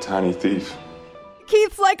 Looking at a tiny thief.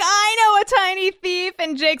 Keith's like, I know a tiny thief,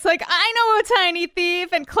 and Jake's like, I know a tiny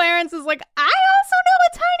thief, and Clarence is like, I also know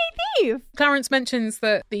a tiny thief. Clarence mentions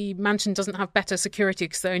that the mansion doesn't have better security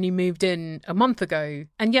because they only moved in a month ago,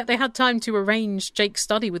 and yet they had time to arrange Jake's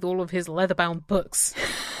study with all of his leather-bound books.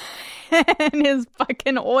 And his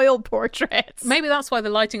fucking oil portraits. Maybe that's why the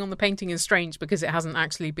lighting on the painting is strange, because it hasn't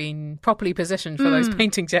actually been properly positioned for those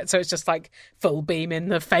paintings yet, so it's just like full beam in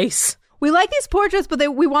the face. We like these portraits,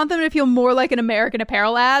 but we want them to feel more like an American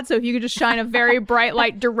Apparel ad. So if you could just shine a very bright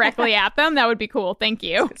light directly at them, that would be cool. Thank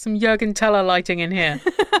you. Some Jürgen Teller lighting in here.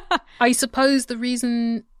 I suppose the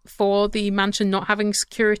reason for the mansion not having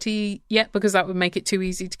security yet, because that would make it too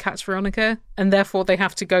easy to catch Veronica. And therefore they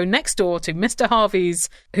have to go next door to Mr. Harvey's,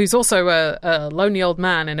 who's also a lonely old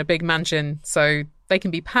man in a big mansion. So they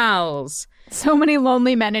can be pals. So many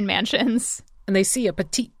lonely men in mansions. And they see a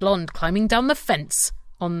petite blonde climbing down the fence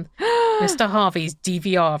on Mr. Harvey's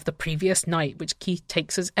DVR of the previous night, which Keith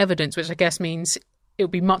takes as evidence, which I guess means it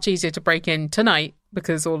would be much easier to break in tonight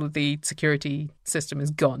because all of the security system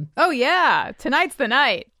is gone. Oh, yeah. Tonight's the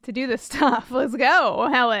night to do this stuff. Let's go,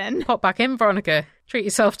 Helen. Pop back in, Veronica. Treat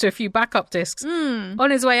yourself to a few backup discs.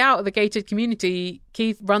 On his way out of the gated community,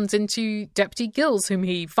 Keith runs into Deputy Gills, whom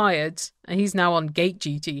he fired, and he's now on gate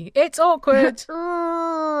duty. It's awkward.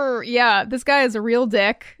 Yeah, this guy is a real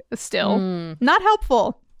dick still. Not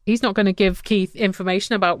helpful. He's not going to give Keith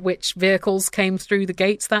information about which vehicles came through the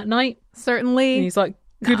gates that night. Certainly. And he's like,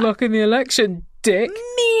 good luck in the election, dick.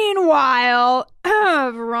 Meanwhile,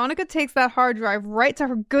 Veronica takes that hard drive right to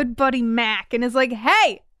her good buddy Mac and is like,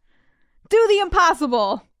 hey, do the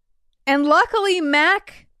impossible. And luckily,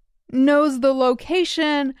 Mac knows the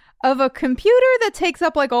location of a computer that takes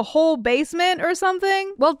up like a whole basement or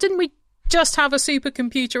something. Well, didn't we just have a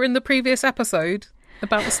supercomputer in the previous episode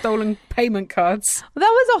about the stolen payment cards? Well, that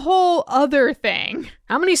was a whole other thing.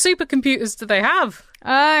 How many supercomputers do they have?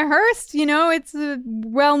 Hearst, you know, it's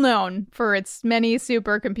well known for its many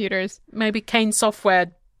supercomputers. Maybe Kane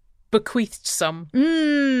Software bequeathed some.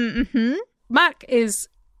 Mm-hmm. Mac is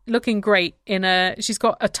looking great she's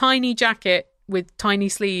got a tiny jacket with tiny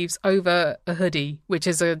sleeves over a hoodie, which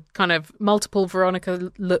is a kind of multiple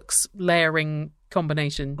Veronica looks layering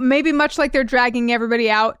combination. Maybe much like they're dragging everybody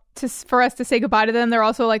out for us to say goodbye to them, they're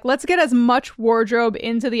also like, let's get as much wardrobe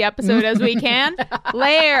into the episode as we can.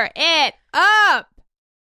 Layer it up!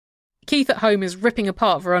 Keith at home is ripping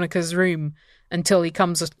apart Veronica's room until he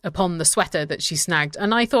comes upon the sweater that she snagged.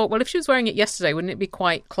 And I thought, well, if she was wearing it yesterday, wouldn't it be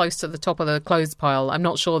quite close to the top of the clothes pile? I'm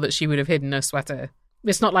not sure that she would have hidden her sweater.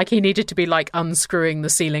 It's not like he needed to be, like, unscrewing the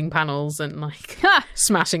ceiling panels and, like,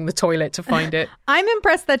 smashing the toilet to find it. I'm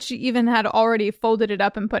impressed that she even had already folded it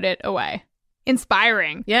up and put it away.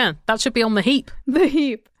 Inspiring. Yeah, that should be on the heap. The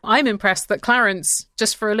heap. I'm impressed that Clarence,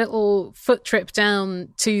 just for a little foot trip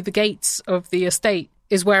down to the gates of the estate,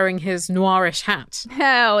 is wearing his noirish hat.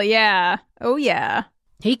 Hell yeah. Oh yeah.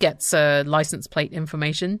 He gets license plate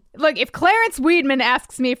information. Look, if Clarence Weedman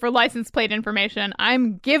asks me for license plate information,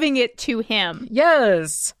 I'm giving it to him.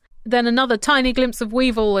 Yes. Then another tiny glimpse of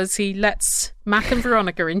Weevil as he lets Mac and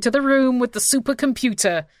Veronica into the room with the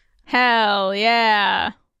supercomputer. Hell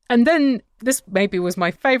yeah. And then, this maybe was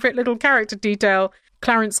my favourite little character detail,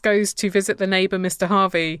 Clarence goes to visit the neighbour, Mr.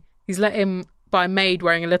 Harvey. He's let him by a maid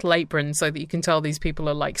wearing a little apron so that you can tell these people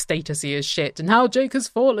are like statusy as shit and how Jake has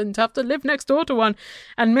fallen to have to live next door to one.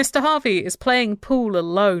 And Mr. Harvey is playing pool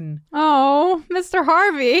alone. Oh, Mr.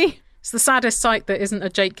 Harvey. It's the saddest sight that isn't a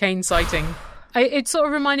Jake Kane sighting. It sort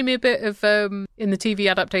of reminded me a bit of, in the TV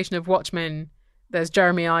adaptation of Watchmen, there's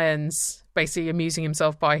Jeremy Irons basically amusing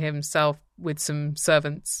himself by himself with some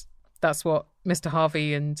servants. That's what Mr.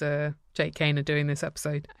 Harvey and Jake Kane are doing this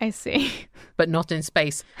episode. I see. But not in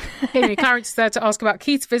space. Anyway, Clarence is there to ask about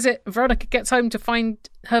Keith's visit. Veronica gets home to find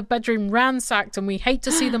her bedroom ransacked, and we hate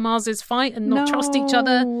to see the Marses fight and not trust each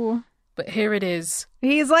other. But here it is.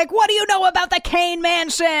 He's like, what do you know about the Kane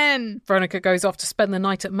mansion? Veronica goes off to spend the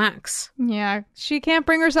night at Mac's. Yeah, she can't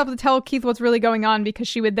bring herself to tell Keith what's really going on because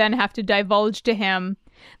she would then have to divulge to him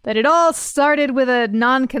that it all started with a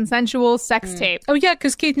non-consensual sex tape. Oh yeah,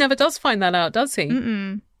 because Keith never does find that out, does he?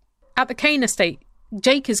 Mm-mm. At the Kane estate,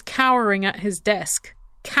 Jake is cowering at his desk.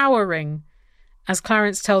 Cowering. As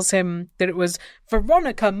Clarence tells him that it was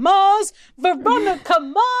Veronica Mars! Veronica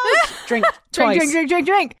Mars! Drink twice.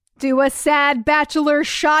 Drink. Do a sad bachelor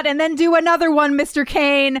shot and then do another one, Mr.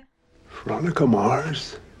 Kane. Veronica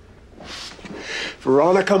Mars?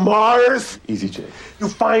 Veronica Mars! Easy, Jake. You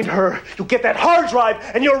find her, you get that hard drive,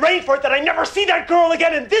 and you arrange for it that I never see that girl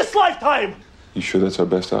again in this lifetime! You sure that's our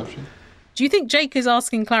best option? Do you think Jake is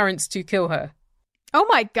asking Clarence to kill her? Oh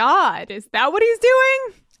my god, is that what he's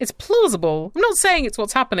doing? It's plausible. I'm not saying it's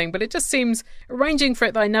what's happening, but it just seems arranging for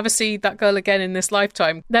it that I never see that girl again in this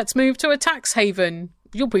lifetime. Let's move to a tax haven.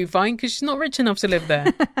 You'll be fine because she's not rich enough to live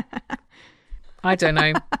there. I don't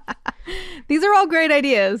know. These are all great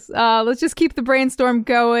ideas. Let's just keep the brainstorm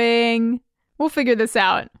going. We'll figure this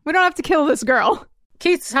out. We don't have to kill this girl.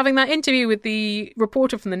 Keith's having that interview with the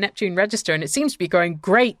reporter from the Neptune Register, and it seems to be going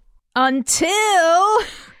great. Until...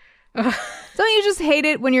 Don't you just hate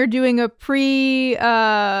it when you're doing a pre-election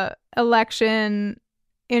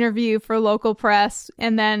interview for local press,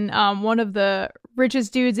 and then one of the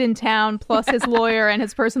richest dudes in town, plus his lawyer and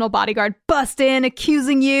his personal bodyguard, bust in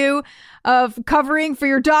accusing you of covering for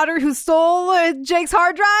your daughter who stole Jake's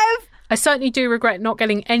hard drive? I certainly do regret not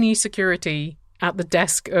getting any security at the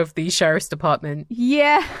desk of the sheriff's department.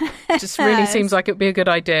 Yeah. It just really seems like it would be a good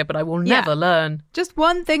idea, but I will never learn. Just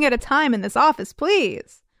one thing at a time in this office,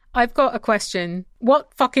 please. I've got a question.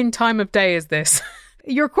 What fucking time of day is this?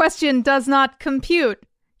 Your question does not compute.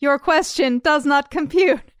 Your question does not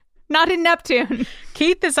compute. Not in Neptune.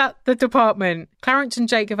 Keith is at the department. Clarence and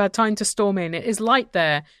Jake have had time to storm in. It is light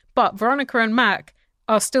there, but Veronica and Mac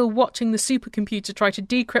are still watching the supercomputer try to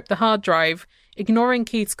decrypt the hard drive, ignoring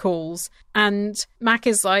Keith's calls. And Mac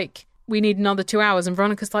is like, we need another 2 hours. And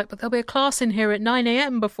Veronica's like, but there'll be a class in here at 9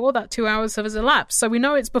 a.m. before that 2 hours has elapsed. So we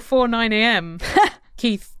know it's before 9 a.m.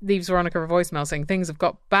 Keith leaves Veronica a voicemail saying things have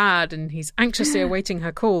got bad and he's anxiously awaiting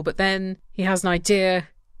her call. But then he has an idea,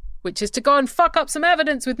 which is to go and fuck up some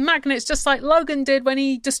evidence with magnets, just like Logan did when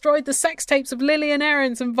he destroyed the sex tapes of Lily and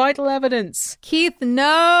Aaron, some vital evidence. Keith,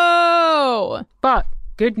 no! But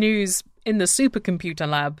good news in the supercomputer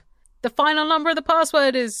lab. The final number of the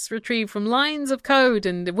password is retrieved from lines of code,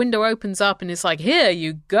 and the window opens up and it's like, here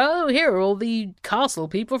you go, here are all the castle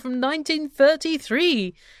people from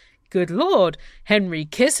 1933. Good Lord. Henry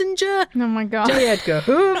Kissinger? Oh my God. J. Edgar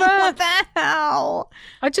Hoover? What the hell?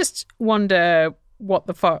 I just wonder what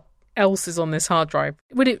the fuck else is on this hard drive.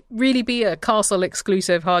 Would it really be a castle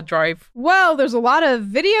exclusive hard drive? Well, there's a lot of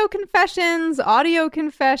video confessions, audio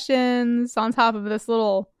confessions on top of this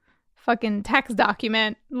little fucking text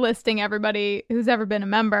document listing everybody who's ever been a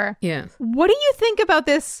member. Yeah. What do you think about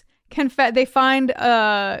this? They find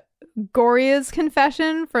Goria's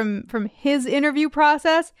confession from his interview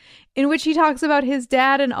process, in which he talks about his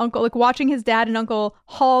dad and uncle, like watching his dad and uncle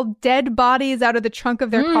haul dead bodies out of the trunk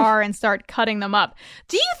of their car and start cutting them up.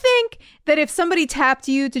 Do you think that if somebody tapped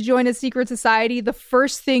you to join a secret society, the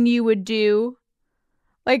first thing you would do,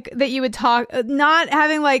 like that you would talk, not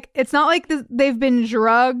having like, it's not like they've been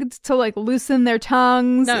drugged to like loosen their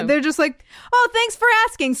tongues. No. They're just like, oh, thanks for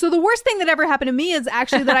asking. So the worst thing that ever happened to me is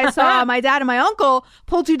actually that I saw my dad and my uncle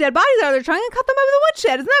pull 2 dead bodies out of their trunk and cut them up in the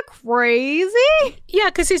woodshed. Isn't that crazy? Yeah,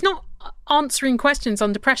 because he's not answering questions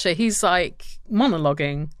under pressure. He's like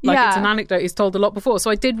monologuing. Like it's an anecdote he's told a lot before.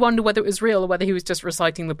 So I did wonder whether it was real or whether he was just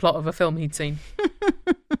reciting the plot of a film he'd seen.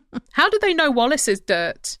 How do they know Wallace is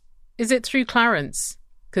dirt? Is it through Clarence?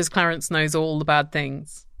 Because Clarence knows all the bad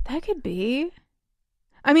things. That could be.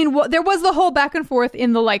 I mean, there was the whole back and forth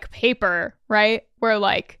in the like paper, right? Where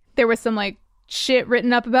like there was some like shit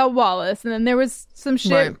written up about Wallace, and then there was some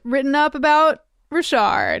shit written up about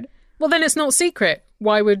Richard. Well, then it's not secret.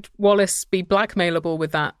 Why would Wallace be blackmailable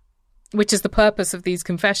with that? Which is the purpose of these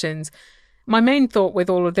confessions. My main thought with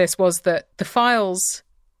all of this was that the files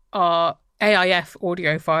are AIF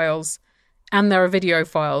audio files and there are video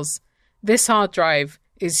files. This hard drive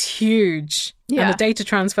is huge and the data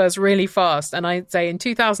transfers really fast. And I'd say in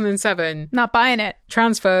 2007... Not buying it.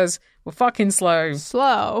 Transfers were fucking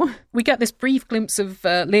slow. We get this brief glimpse of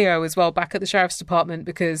Leo as well back at the sheriff's department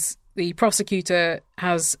because the prosecutor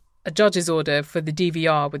has a judge's order for the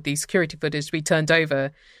DVR with the security footage to be turned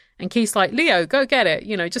over. And Keith's like, Leo, go get it.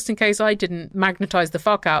 You know, just in case I didn't magnetize the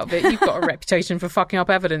fuck out of it. You've got a reputation for fucking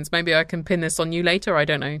up evidence. Maybe I can pin this on you later. I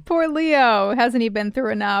don't know. Poor Leo. Hasn't he been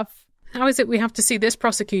through enough? How is it we have to see this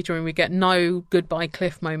prosecutor and we get no goodbye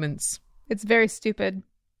Cliff moments? It's very stupid.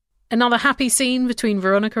 Another happy scene between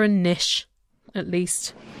Veronica and Nish, at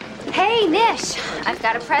least. Hey, Nish, I've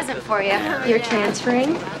got a present for you. You're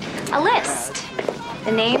transferring? A list.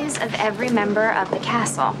 The names of every member of the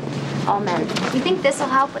castle. All men. You think this will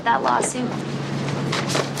help with that lawsuit?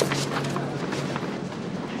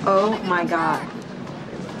 Oh, my God.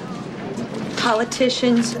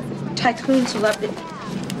 Politicians, tycoon, celebrity.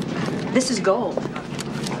 This is gold.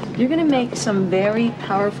 You're going to make some very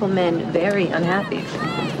powerful men very unhappy.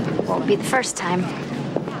 Won't be the first time.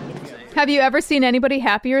 Have you ever seen anybody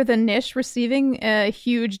happier than Nish receiving a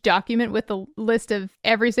huge document with a list of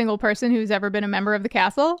every single person who's ever been a member of the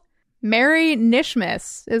castle? Merry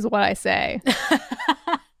Nishmas is what I say.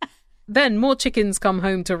 Then more chickens come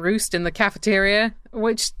home to roost in the cafeteria,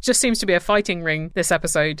 which just seems to be a fighting ring this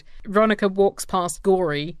episode. Veronica walks past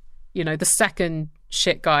Gory, you know, the second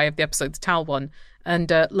shit guy of the episode, the towel one,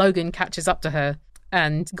 and Logan catches up to her,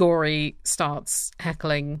 and Gory starts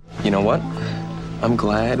heckling. You know what? I'm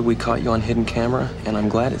glad we caught you on hidden camera, and I'm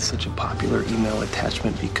glad it's such a popular email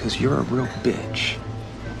attachment because you're a real bitch.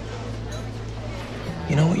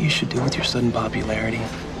 You know what you should do with your sudden popularity?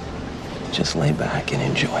 Just lay back and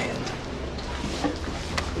enjoy it.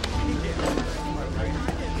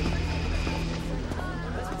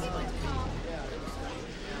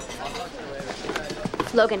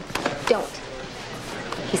 Logan, don't.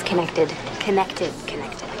 He's connected. Connected.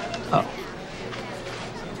 Oh.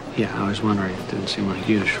 Yeah, I was wondering. It didn't seem like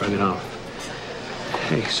you to shrug it off.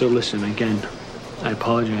 Hey, so listen, again, I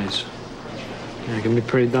apologize. I can be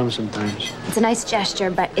pretty dumb sometimes. It's a nice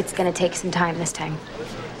gesture, but it's going to take some time this time.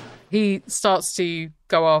 He starts to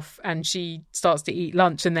go off and she starts to eat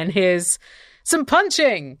lunch, and then here's some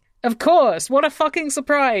punching. Of course. What a fucking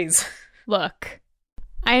surprise. Look,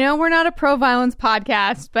 I know we're not a pro-violence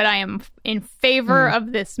podcast, but I am in favor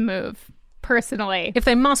of this move, personally. If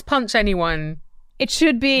they must punch anyone, it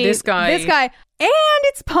should be this guy. And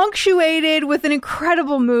it's punctuated with an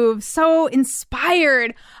incredible move, so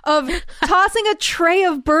inspired, of tossing a tray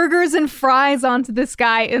of burgers and fries onto this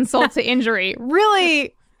guy, insult to injury.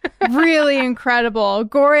 Really, really incredible.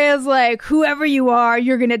 Goria's like, whoever you are,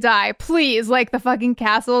 you're gonna die. Please. Like the fucking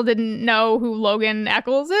castle didn't know who Logan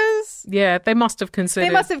Eccles is. Yeah, they must have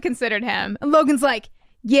considered him. And Logan's like,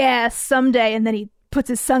 yeah, someday. And then he puts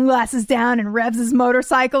his sunglasses down and revs his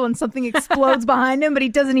motorcycle and something explodes behind him, but he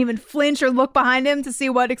doesn't even flinch or look behind him to see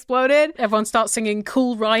what exploded. Everyone starts singing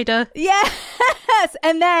Cool Rider. Yes!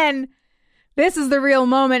 And then, this is the real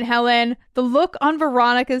moment, Helen. The look on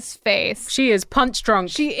Veronica's face. She is punch drunk.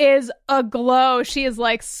 She is aglow. She is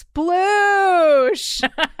like, sploosh!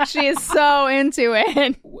 She is so into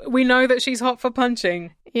it. We know that she's hot for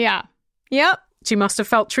punching. Yeah. Yep. She must have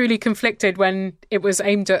felt truly conflicted when it was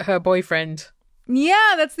aimed at her boyfriend.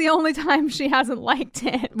 Yeah, that's the only time she hasn't liked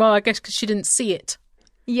it. Well, I guess because she didn't see it.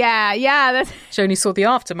 Yeah, that's... She only saw the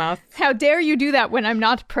aftermath. How dare you do that when I'm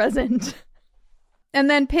not present? And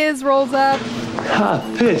then Piz rolls up.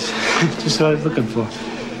 Piz. Just what I was looking for.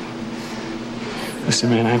 Listen,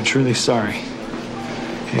 man, I'm truly sorry.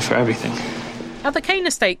 For everything. At the Kane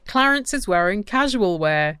estate, Clarence is wearing casual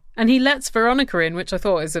wear, and he lets Veronica in, which I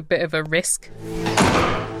thought is a bit of a risk.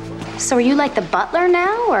 So are you like the butler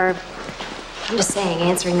now, or... I'm just saying,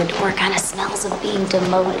 answering the door kind of smells of being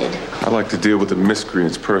demoted. I like to deal with the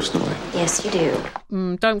miscreants personally. Yes, you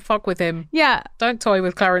do. Don't fuck with him. Yeah. Don't toy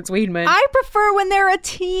with Clarence Weedman. I prefer when they're a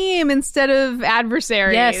team instead of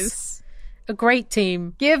adversaries. Yes. A great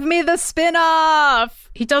team. Give me the spin-off!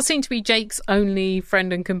 He does seem to be Jake's only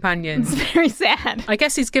friend and companion. It's very sad. I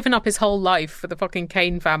guess he's given up his whole life for the fucking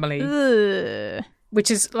Kane family. Ugh.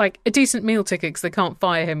 Which is like a decent meal ticket because they can't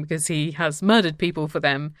fire him because he has murdered people for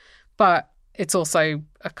them. But it's also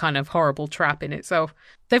a kind of horrible trap in itself.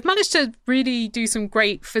 They've managed to really do some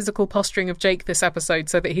great physical posturing of Jake this episode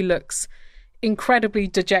so that he looks incredibly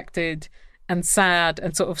dejected and sad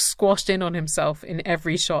and sort of squashed in on himself in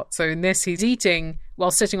every shot. So in this, he's eating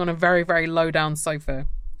while sitting on a very, very low-down sofa.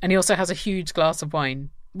 And he also has a huge glass of wine.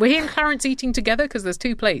 Were he and Clarence eating together? Because there's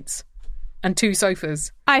 2 plates and 2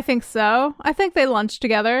 sofas. I think so. I think they lunched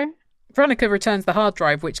together. Veronica returns the hard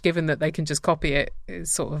drive, which, given that they can just copy it,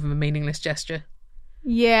 is sort of a meaningless gesture.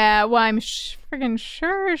 Yeah, well, I'm friggin'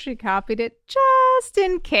 sure she copied it just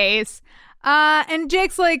in case. And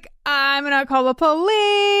Jake's like, I'm gonna call the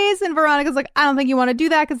police. And Veronica's like, I don't think you want to do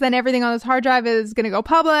that because then everything on this hard drive is gonna go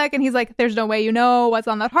public. And he's like, there's no way you know what's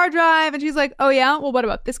on that hard drive. And she's like, oh yeah? Well, what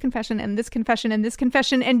about this confession and this confession and this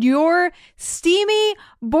confession and your steamy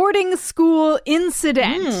boarding school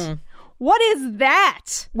incident? What is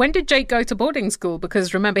that? When did Jake go to boarding school?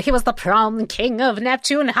 Because remember, he was the prom king of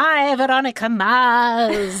Neptune High, Veronica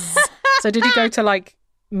Mars. So did he go to like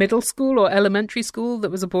middle school or elementary school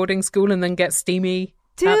that was a boarding school and then get steamy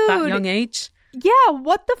at that young age? Yeah,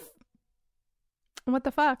 what the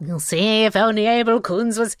fuck? You'll see if only Abel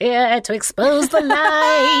Coons was here to expose the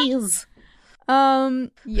lies.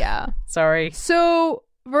 Yeah. Sorry. So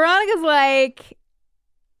Veronica's like,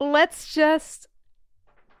 let's just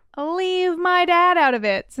leave my dad out of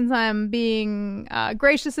it since I'm being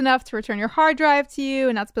gracious enough to return your hard drive to you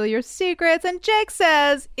and not spill your secrets. And Jake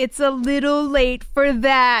says it's a little late for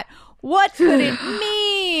that. What could it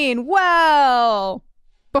mean? Well,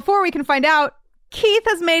 before we can find out, Keith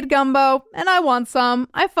has made gumbo and I want some.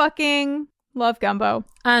 I fucking love gumbo.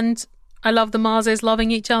 And I love the Marses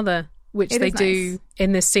loving each other, which they do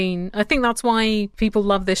in this scene. I think that's why people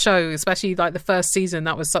love this show, especially like the first season.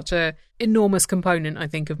 That was such a enormous component, I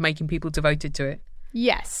think, of making people devoted to it.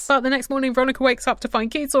 Yes. But the next morning, Veronica wakes up to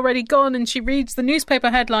find Keith's already gone and she reads the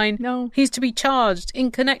newspaper headline. No. He's to be charged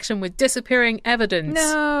in connection with disappearing evidence.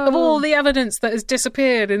 No. Of all the evidence that has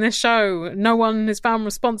disappeared in this show, no one is found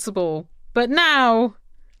responsible. But now,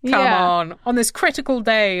 come on this critical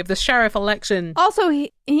day of the sheriff election. Also,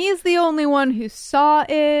 he's the only one who saw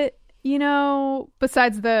it. You know,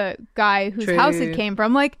 besides the guy whose house it came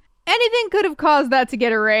from, like, anything could have caused that to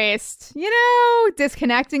get erased. You know,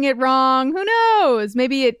 disconnecting it wrong. Who knows?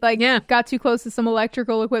 Maybe it, like, got too close to some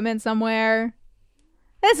electrical equipment somewhere.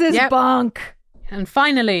 This is bunk. And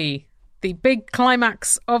finally, the big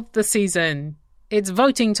climax of the season. It's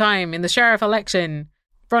voting time in the sheriff election.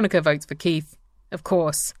 Veronica votes for Keith, of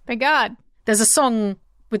course. Thank God. There's a song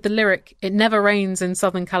with the lyric, "It never rains in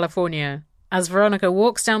Southern California," as Veronica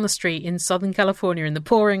walks down the street in Southern California in the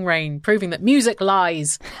pouring rain, proving that music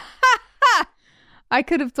lies. I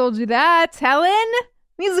could have told you that, Helen.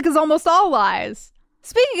 Music is almost all lies.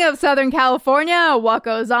 Speaking of Southern California, what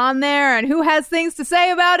goes on there and who has things to say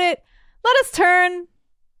about it, let us turn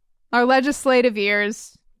our legislative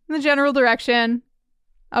ears in the general direction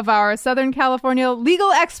of our Southern California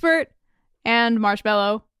legal expert and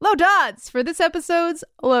marshmallow, Lo Dodds, for this episode's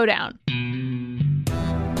Lowdown.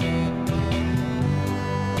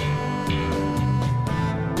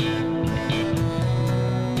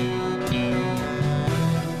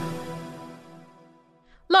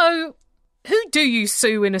 Lo, who do you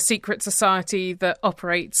sue in a secret society that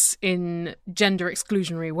operates in gender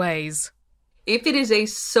exclusionary ways? If it is a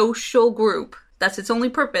social group, that's its only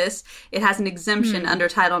purpose, it has an exemption under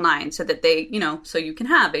Title IX so that they, so you can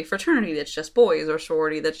have a fraternity that's just boys or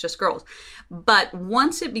sorority that's just girls. But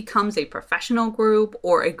once it becomes a professional group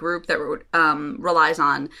or a group that relies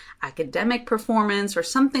on academic performance or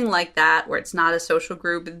something like that, where it's not a social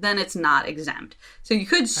group, then it's not exempt. So you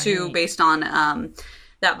could sue based on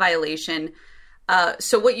that violation.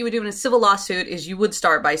 So what you would do in a civil lawsuit is you would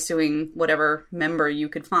start by suing whatever member you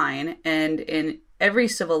could find. And in every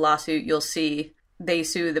civil lawsuit, you'll see they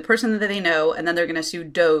sue the person that they know, and then they're going to sue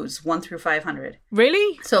does 1 through 500.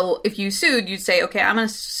 Really? So if you sued, you'd say, okay, I'm going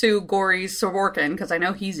to sue Gory Sorokin because I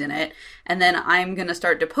know he's in it. And then I'm going to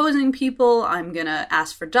start deposing people. I'm going to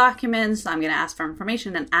ask for documents. I'm going to ask for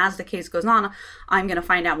information. And as the case goes on, I'm going to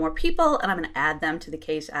find out more people, and I'm going to add them to the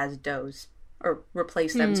case as does, or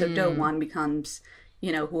replace them. So Doe 1 becomes,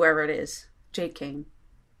 whoever it is, Jade Kane.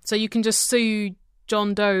 So you can just sue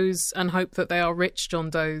John Does and hope that they are rich John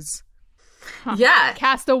Does. Huh. Yeah.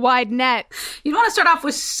 Cast a wide net. You'd want to start off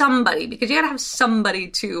with somebody, because you got to have somebody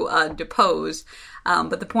to depose.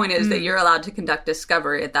 But the point is that you're allowed to conduct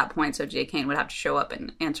discovery at that point, so Jay Kane would have to show up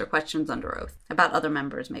and answer questions under oath about other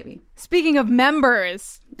members, maybe. Speaking of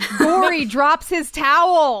members, Gory drops his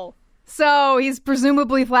towel. So he's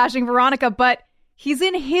presumably flashing Veronica, but he's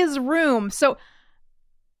in his room. So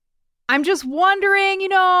I'm just wondering,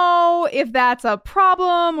 if that's a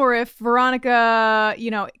problem, or if Veronica,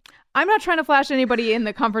 I'm not trying to flash anybody in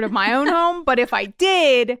the comfort of my own home, but if I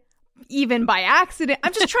did, even by accident,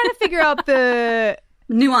 I'm just trying to figure out the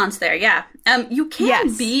nuance there. Yeah. You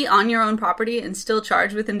can be on your own property and still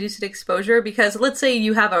charged with indecent exposure, because let's say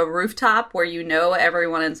you have a rooftop where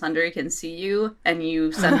everyone in Sundry can see you, and you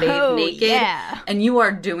sunbathe naked, and you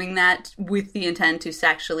are doing that with the intent to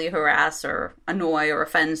sexually harass or annoy or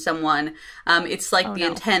offend someone. It's like the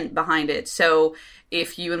intent behind it. So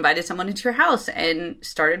if you invited someone into your house and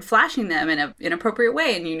started flashing them in an inappropriate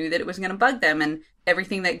way, and you knew that it was going to bug them, and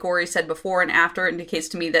everything that Gory said before and after indicates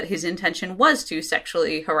to me that his intention was to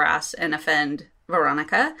sexually harass and offend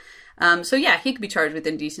Veronica. So yeah, he could be charged with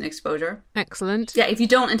indecent exposure. Excellent. Yeah, if you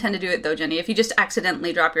don't intend to do it though, Jenny, if you just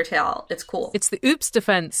accidentally drop your tail, it's cool. It's the oops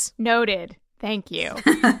defense. Noted. Thank you.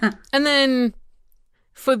 And then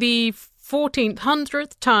for the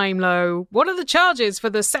 1400th time, Lo, what are the charges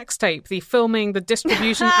for the sex tape, the filming, the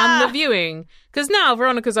distribution, and the viewing? Because now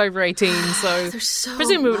Veronica's over 18, so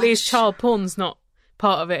presumably child porn's not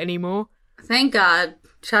part of it anymore. Thank God.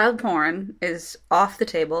 Child porn is off the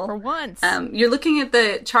table. For once. You're looking at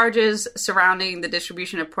the charges surrounding the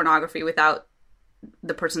distribution of pornography without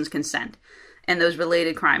the person's consent and those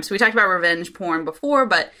related crimes. So we talked about revenge porn before,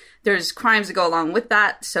 but there's crimes that go along with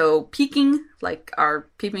that. So peeking, like our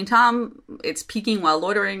Peeping Tom, it's peeking while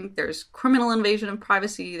loitering. There's criminal invasion of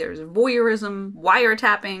privacy. There's voyeurism,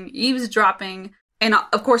 wiretapping, eavesdropping. And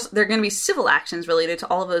of course, there are going to be civil actions related to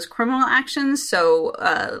all of those criminal actions. So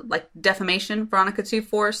like defamation, Veronica sued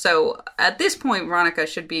for. So at this point, Veronica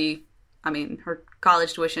should be, her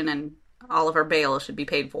college tuition and all of her bail should be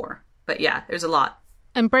paid for. But yeah, there's a lot.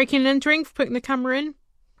 And breaking and entering for putting the camera in?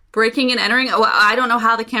 Breaking and entering? Well, I don't know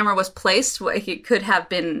how the camera was placed. It could have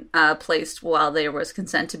been placed while there was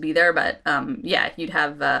consent to be there. But yeah, you'd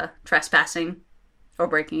have trespassing or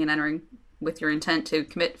breaking and entering with your intent to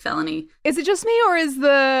commit felony. Is it just me, or is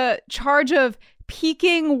the charge of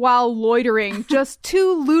peeking while loitering just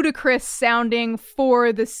too ludicrous sounding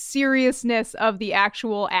for the seriousness of the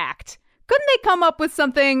actual act? Couldn't they come up with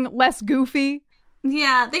something less goofy?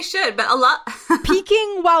 Yeah, they should, but a lot...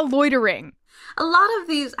 Peeking while loitering. A lot of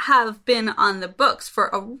these have been on the books for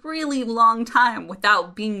a really long time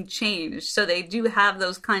without being changed, so they do have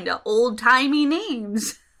those kind of old-timey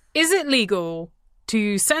names. Is it legal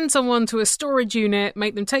to send someone to a storage unit,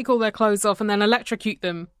 make them take all their clothes off, and then electrocute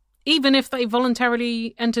them, even if they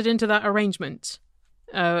voluntarily entered into that arrangement?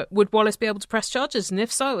 Would Wallace be able to press charges, and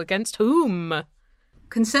if so, against whom?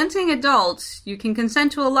 Consenting adults, you can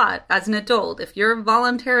consent to a lot as an adult. If you're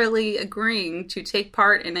voluntarily agreeing to take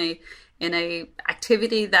part in a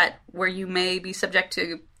activity where you may be subject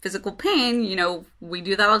to physical pain, we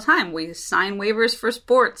do that all the time. We sign waivers for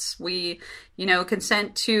sports. We,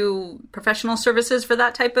 consent to professional services for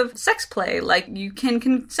that type of sex play. Like, you can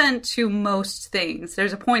consent to most things.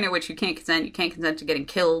 There's a point at which you can't consent. You can't consent to getting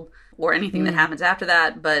killed or anything that happens after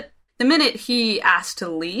that. But the minute he asked to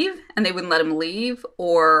leave and they wouldn't let him leave,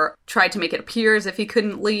 or tried to make it appear as if he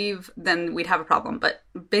couldn't leave, then we'd have a problem. But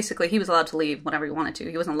basically, he was allowed to leave whenever he wanted to.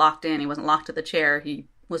 He wasn't locked in. He wasn't locked to the chair. He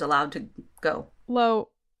was allowed to go. Lo,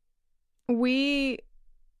 we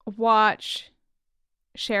watch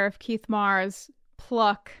Sheriff Keith Mars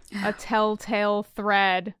pluck a telltale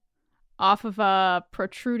thread off of a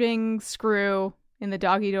protruding screw in the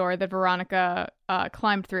doggy door that Veronica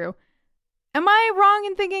climbed through. Am I wrong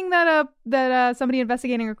in thinking that somebody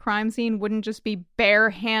investigating a crime scene wouldn't just be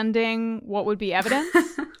barehanding what would be evidence?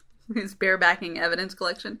 His barebacking evidence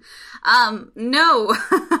collection. No,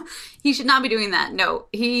 he should not be doing that. No,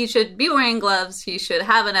 he should be wearing gloves. He should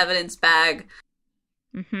have an evidence bag.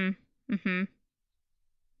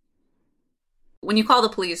 When you call the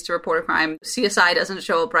police to report a crime, CSI doesn't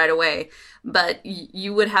show up right away, but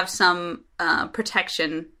you would have some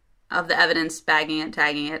protection of the evidence, bagging it,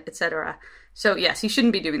 tagging it, etc. So yes, he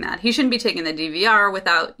shouldn't be doing that. He shouldn't be taking the DVR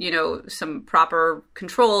without, some proper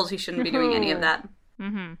controls. He shouldn't be doing any of that.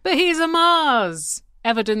 Mm-hmm. But he's a Mars.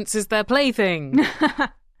 Evidence is their plaything.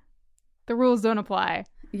 The rules don't apply.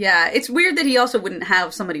 Yeah, it's weird that he also wouldn't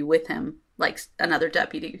have somebody with him, like another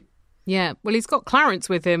deputy. Yeah, well, he's got Clarence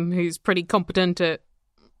with him, who's pretty competent at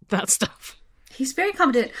that stuff. He's very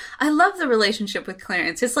competent. I love the relationship with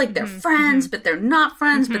Clarence. It's like they're friends, but they're not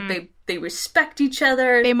friends, but they respect each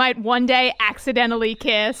other. They might one day accidentally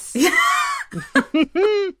kiss.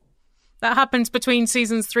 That happens between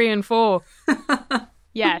seasons 3 and 4.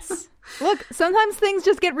 Yes. Look, sometimes things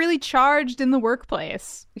just get really charged in the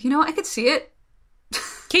workplace. I could see it.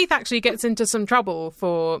 Keith actually gets into some trouble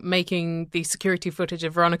for making the security footage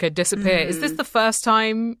of Veronica disappear. Is this the first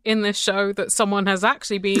time in this show that someone has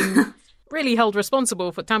actually been really held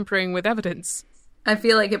responsible for tampering with evidence? I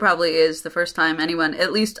feel like it probably is the first time anyone,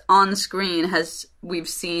 at least on screen, we've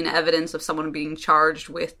seen evidence of someone being charged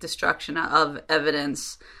with destruction of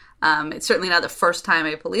evidence. It's certainly not the first time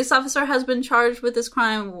a police officer has been charged with this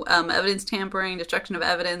crime, evidence tampering, destruction of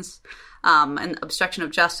evidence, and obstruction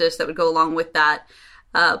of justice that would go along with that.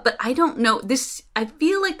 But I don't know. I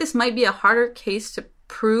feel like this might be a harder case to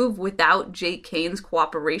prove without Jake Kane's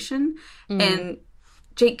cooperation. And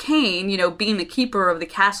Jake Kane, being the keeper of the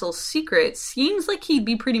castle's secrets, seems like he'd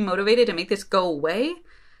be pretty motivated to make this go away.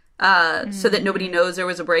 So that nobody knows there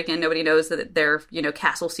was a break-in, nobody knows that their,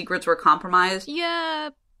 castle secrets were compromised. Yeah,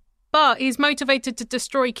 but he's motivated to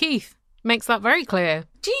destroy Keith. Makes that very clear.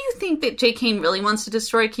 Do you think that Jake Kane really wants to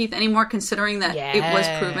destroy Keith anymore, considering that it was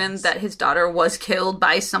proven that his daughter was killed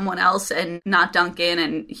by someone else and not Duncan,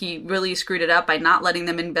 and he really screwed it up by not letting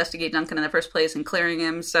them investigate Duncan in the first place and clearing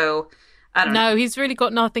him? So, I don't know. No, he's really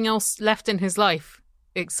got nothing else left in his life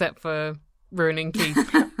except for ruining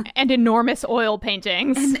Keith. And enormous oil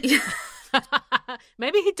paintings.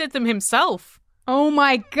 Maybe he did them himself. Oh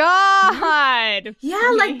my God!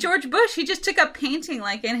 Yeah, like George Bush. He just took up painting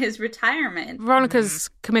like in his retirement. Veronica's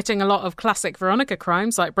committing a lot of classic Veronica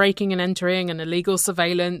crimes, like breaking and entering and illegal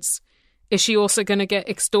surveillance. Is she also going to get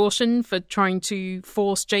extortion for trying to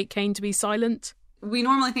force Jake Kane to be silent? We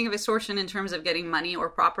normally think of extortion in terms of getting money or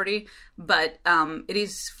property, but it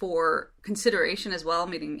is for consideration as well,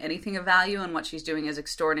 meaning anything of value, and what she's doing is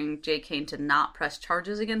extorting Jake Kane to not press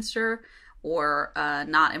charges against her or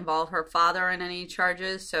not involve her father in any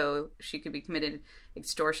charges, so she could be committed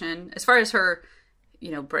extortion. As far as her,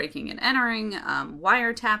 breaking and entering,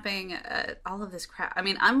 wiretapping, all of this crap. I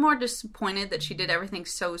mean, I'm more disappointed that she did everything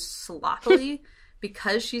so sloppily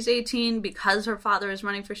because she's 18, because her father is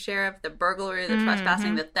running for sheriff, the burglary, the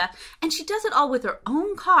trespassing, the theft. And she does it all with her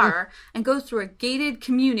own car and goes through a gated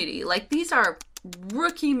community. Like, these are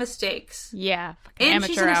rookie mistakes. Yeah. And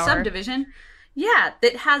she's in a subdivision. Yeah,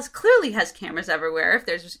 that clearly has cameras everywhere if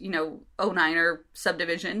there's, 09er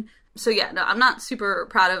subdivision. So yeah, no, I'm not super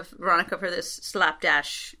proud of Veronica for this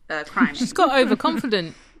slapdash crime. She's got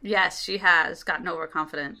overconfident. Yes, she has gotten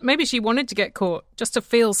overconfident. Maybe she wanted to get caught just to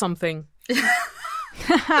feel something.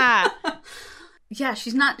 Yeah,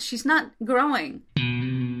 she's not growing.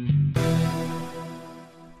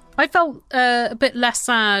 I felt a bit less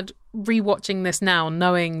sad rewatching this now,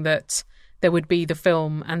 knowing that there would be the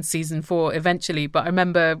film and season 4 eventually. But I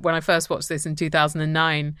remember when I first watched this in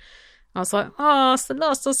 2009, I was like, oh, it's the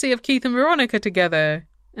last I'll see of Keith and Veronica together.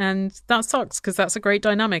 And that sucks because that's a great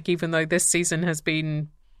dynamic, even though this season has been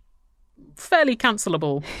fairly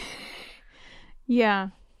cancelable. Yeah.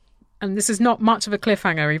 And this is not much of a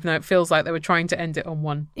cliffhanger, even though it feels like they were trying to end it on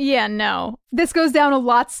one. Yeah, no. This goes down a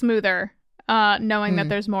lot smoother, knowing that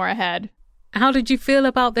there's more ahead. How did you feel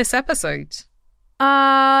about this episode?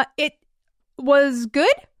 It was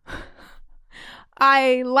good.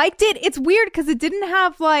 I liked it. It's weird because it didn't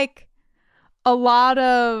have, like, a lot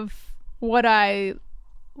of what I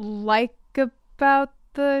like about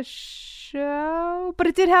the show, but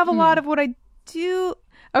it did have a lot of what I do.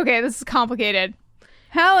 Okay, this is complicated.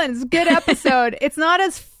 Helen's good episode. It's not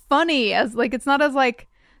as funny as, like, it's not as, like,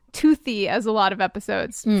 toothy as a lot of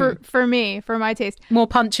episodes for me, for my taste. More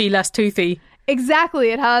punchy, less toothy.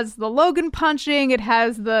 Exactly. It has the Logan punching. It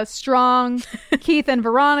has the strong Keith and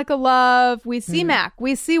Veronica love. We see Mac.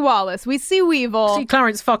 We see Wallace. We see Weevil. See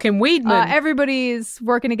Clarence fucking Weedman. Everybody's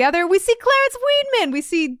working together. We see Clarence Weedman. We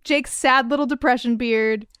see Jake's sad little depression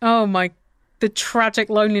beard. Oh my, the tragic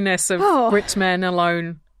loneliness of rich men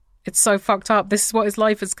alone. It's so fucked up. This is what his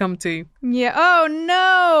life has come to. Yeah. Oh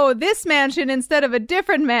no, this mansion instead of a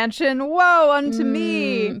different mansion. Woe unto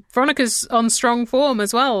me. Veronica's on strong form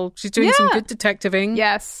as well. She's doing some good detectiving.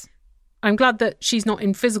 Yes. I'm glad that she's not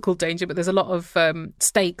in physical danger, but there's a lot of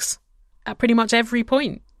stakes at pretty much every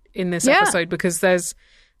point in this episode, because there's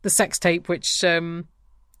the sex tape, which, it's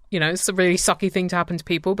a really sucky thing to happen to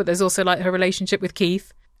people, but there's also like her relationship with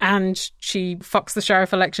Keith, and she fucks the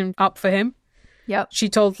sheriff election up for him. Yep. She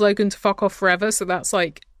told Logan to fuck off forever, so that's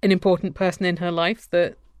like an important person in her life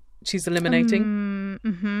that she's eliminating.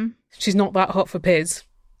 Mm-hmm. She's not that hot for Piz.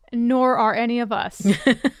 Nor are any of us.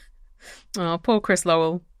 Oh, poor Chris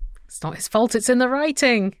Lowell. It's not his fault, it's in the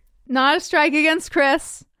writing. Not a strike against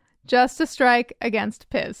Chris, just a strike against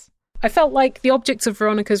Piz. I felt like the objects of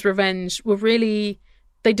Veronica's revenge were really...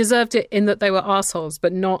 They deserved it in that they were assholes,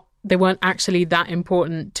 but they weren't actually that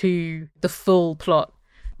important to the full plot.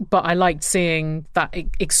 But I liked seeing that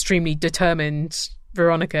extremely determined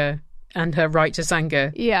Veronica and her righteous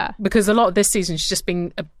anger. Yeah. Because a lot of this season, she's just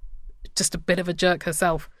been just a bit of a jerk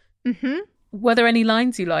herself. Mm-hmm. Were there any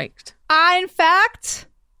lines you liked? In fact,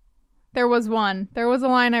 there was one. There was a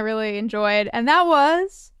line I really enjoyed, and that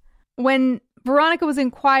was when Veronica was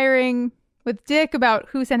inquiring with Dick about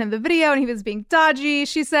who sent him the video and he was being dodgy.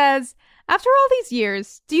 She says, "After all these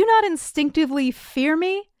years, do you not instinctively fear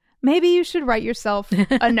me? Maybe you should write yourself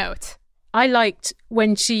a note." I liked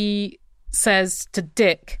when she says to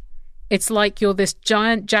Dick, "It's like you're this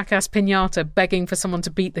giant jackass piñata begging for someone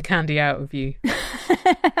to beat the candy out of you."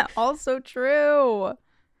 Also true.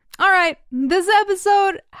 All right, this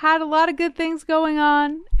episode had a lot of good things going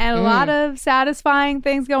on and a lot of satisfying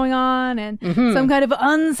things going on and some kind of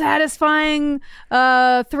unsatisfying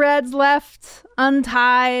threads left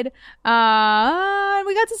untied. And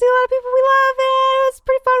we got to see a lot of people we love, and it was a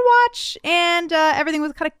pretty fun watch, and everything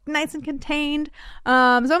was kind of nice and contained. So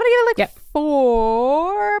I'm going to give it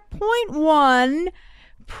 4.1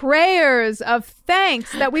 prayers of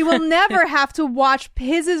thanks that we will never have to watch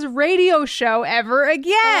Piz's radio show ever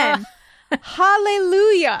again.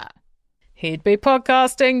 Hallelujah. He'd be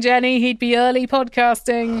podcasting, Jenny. He'd be early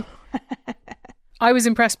podcasting. I was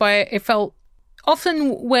impressed by it. It felt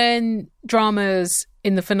often when dramas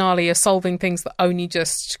in the finale are solving things that only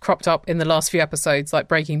just cropped up in the last few episodes, like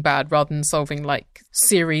Breaking Bad, rather than solving like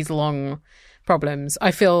series-long problems,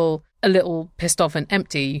 I feel a little pissed off and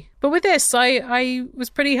empty. But with this, I was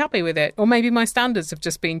pretty happy with it. Or maybe my standards have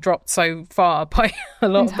just been dropped so far by a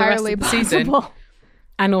lot Entirely of the rest of the season.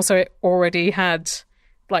 And also it already had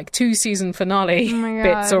like 2 season finale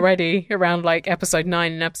bits already around like episode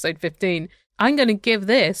 9 and episode 15. I'm going to give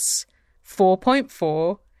this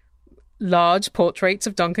 4.4 large portraits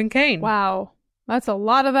of Duncan Cain. Wow. That's a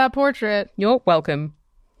lot of that portrait. You're welcome.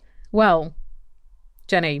 Well,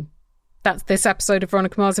 Jenny, that's this episode of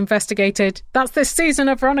Veronica Mars Investigated. That's this season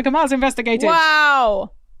of Veronica Mars Investigated.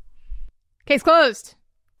 Wow. Case closed.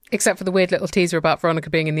 Except for the weird little teaser about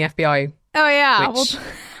Veronica being in the FBI. Oh, yeah. Which...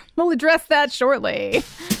 We'll address that shortly.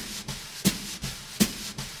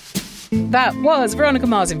 That was Veronica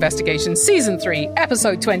Mars Investigation Season 3,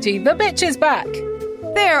 Episode 20, The Bitch is Back.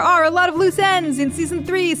 There are a lot of loose ends in Season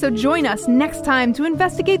 3, so join us next time to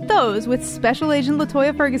investigate those with Special Agent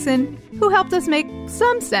Latoya Ferguson, who helped us make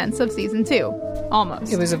some sense of Season 2.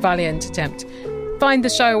 Almost. It was a valiant attempt. Find the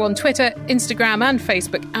show on Twitter, Instagram, and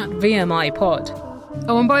Facebook at VMI Pod.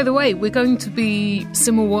 Oh, and by the way, we're going to be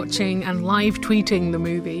simul-watching and live tweeting the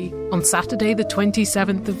movie on Saturday the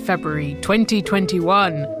 27th of February,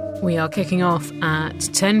 2021. We are kicking off at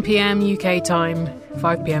 10 p.m. UK time,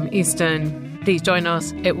 5 p.m. Eastern. Please join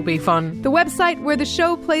us. It will be fun. The website where the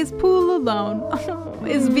show plays pool alone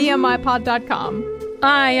is vmipod.com.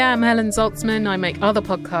 I am Helen Zaltzman. I make other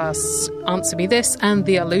podcasts, Answer Me This and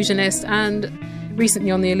The Illusionist. And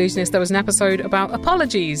recently on The Illusionist, there was an episode about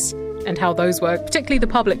apologies and how those work, particularly the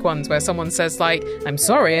public ones where someone says, like, "I'm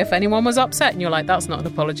sorry if anyone was upset." And you're like, that's not an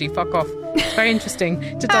apology, fuck off. It's very interesting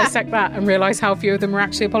to dissect that and realise how few of them are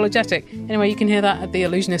actually apologetic. Anyway, you can hear that at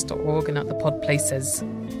theillusionist.org and at the pod places.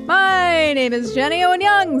 My name is Jenny Owen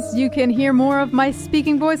Youngs. You can hear more of my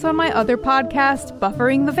speaking voice on my other podcast,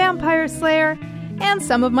 Buffering the Vampire Slayer, and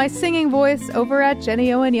some of my singing voice over at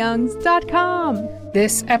JennyOwenYoungs.com.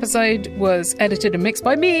 This episode was edited and mixed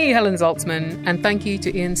by me, Helen Zaltzman, and thank you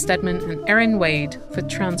to Ian Stedman and Erin Wade for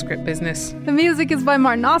transcript business. The music is by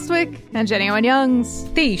Martin Ostwick and Jenny Owen Youngs.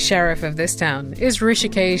 The sheriff of this town is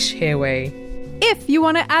Rishikesh Hirway. If you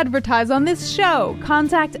want to advertise on this show,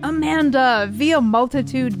 contact Amanda via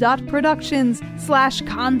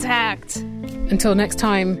multitude.productions/contact. Until next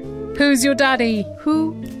time, who's your daddy?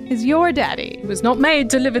 Who is your daddy? He was not made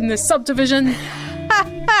to live in this subdivision. Ha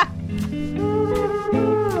ha!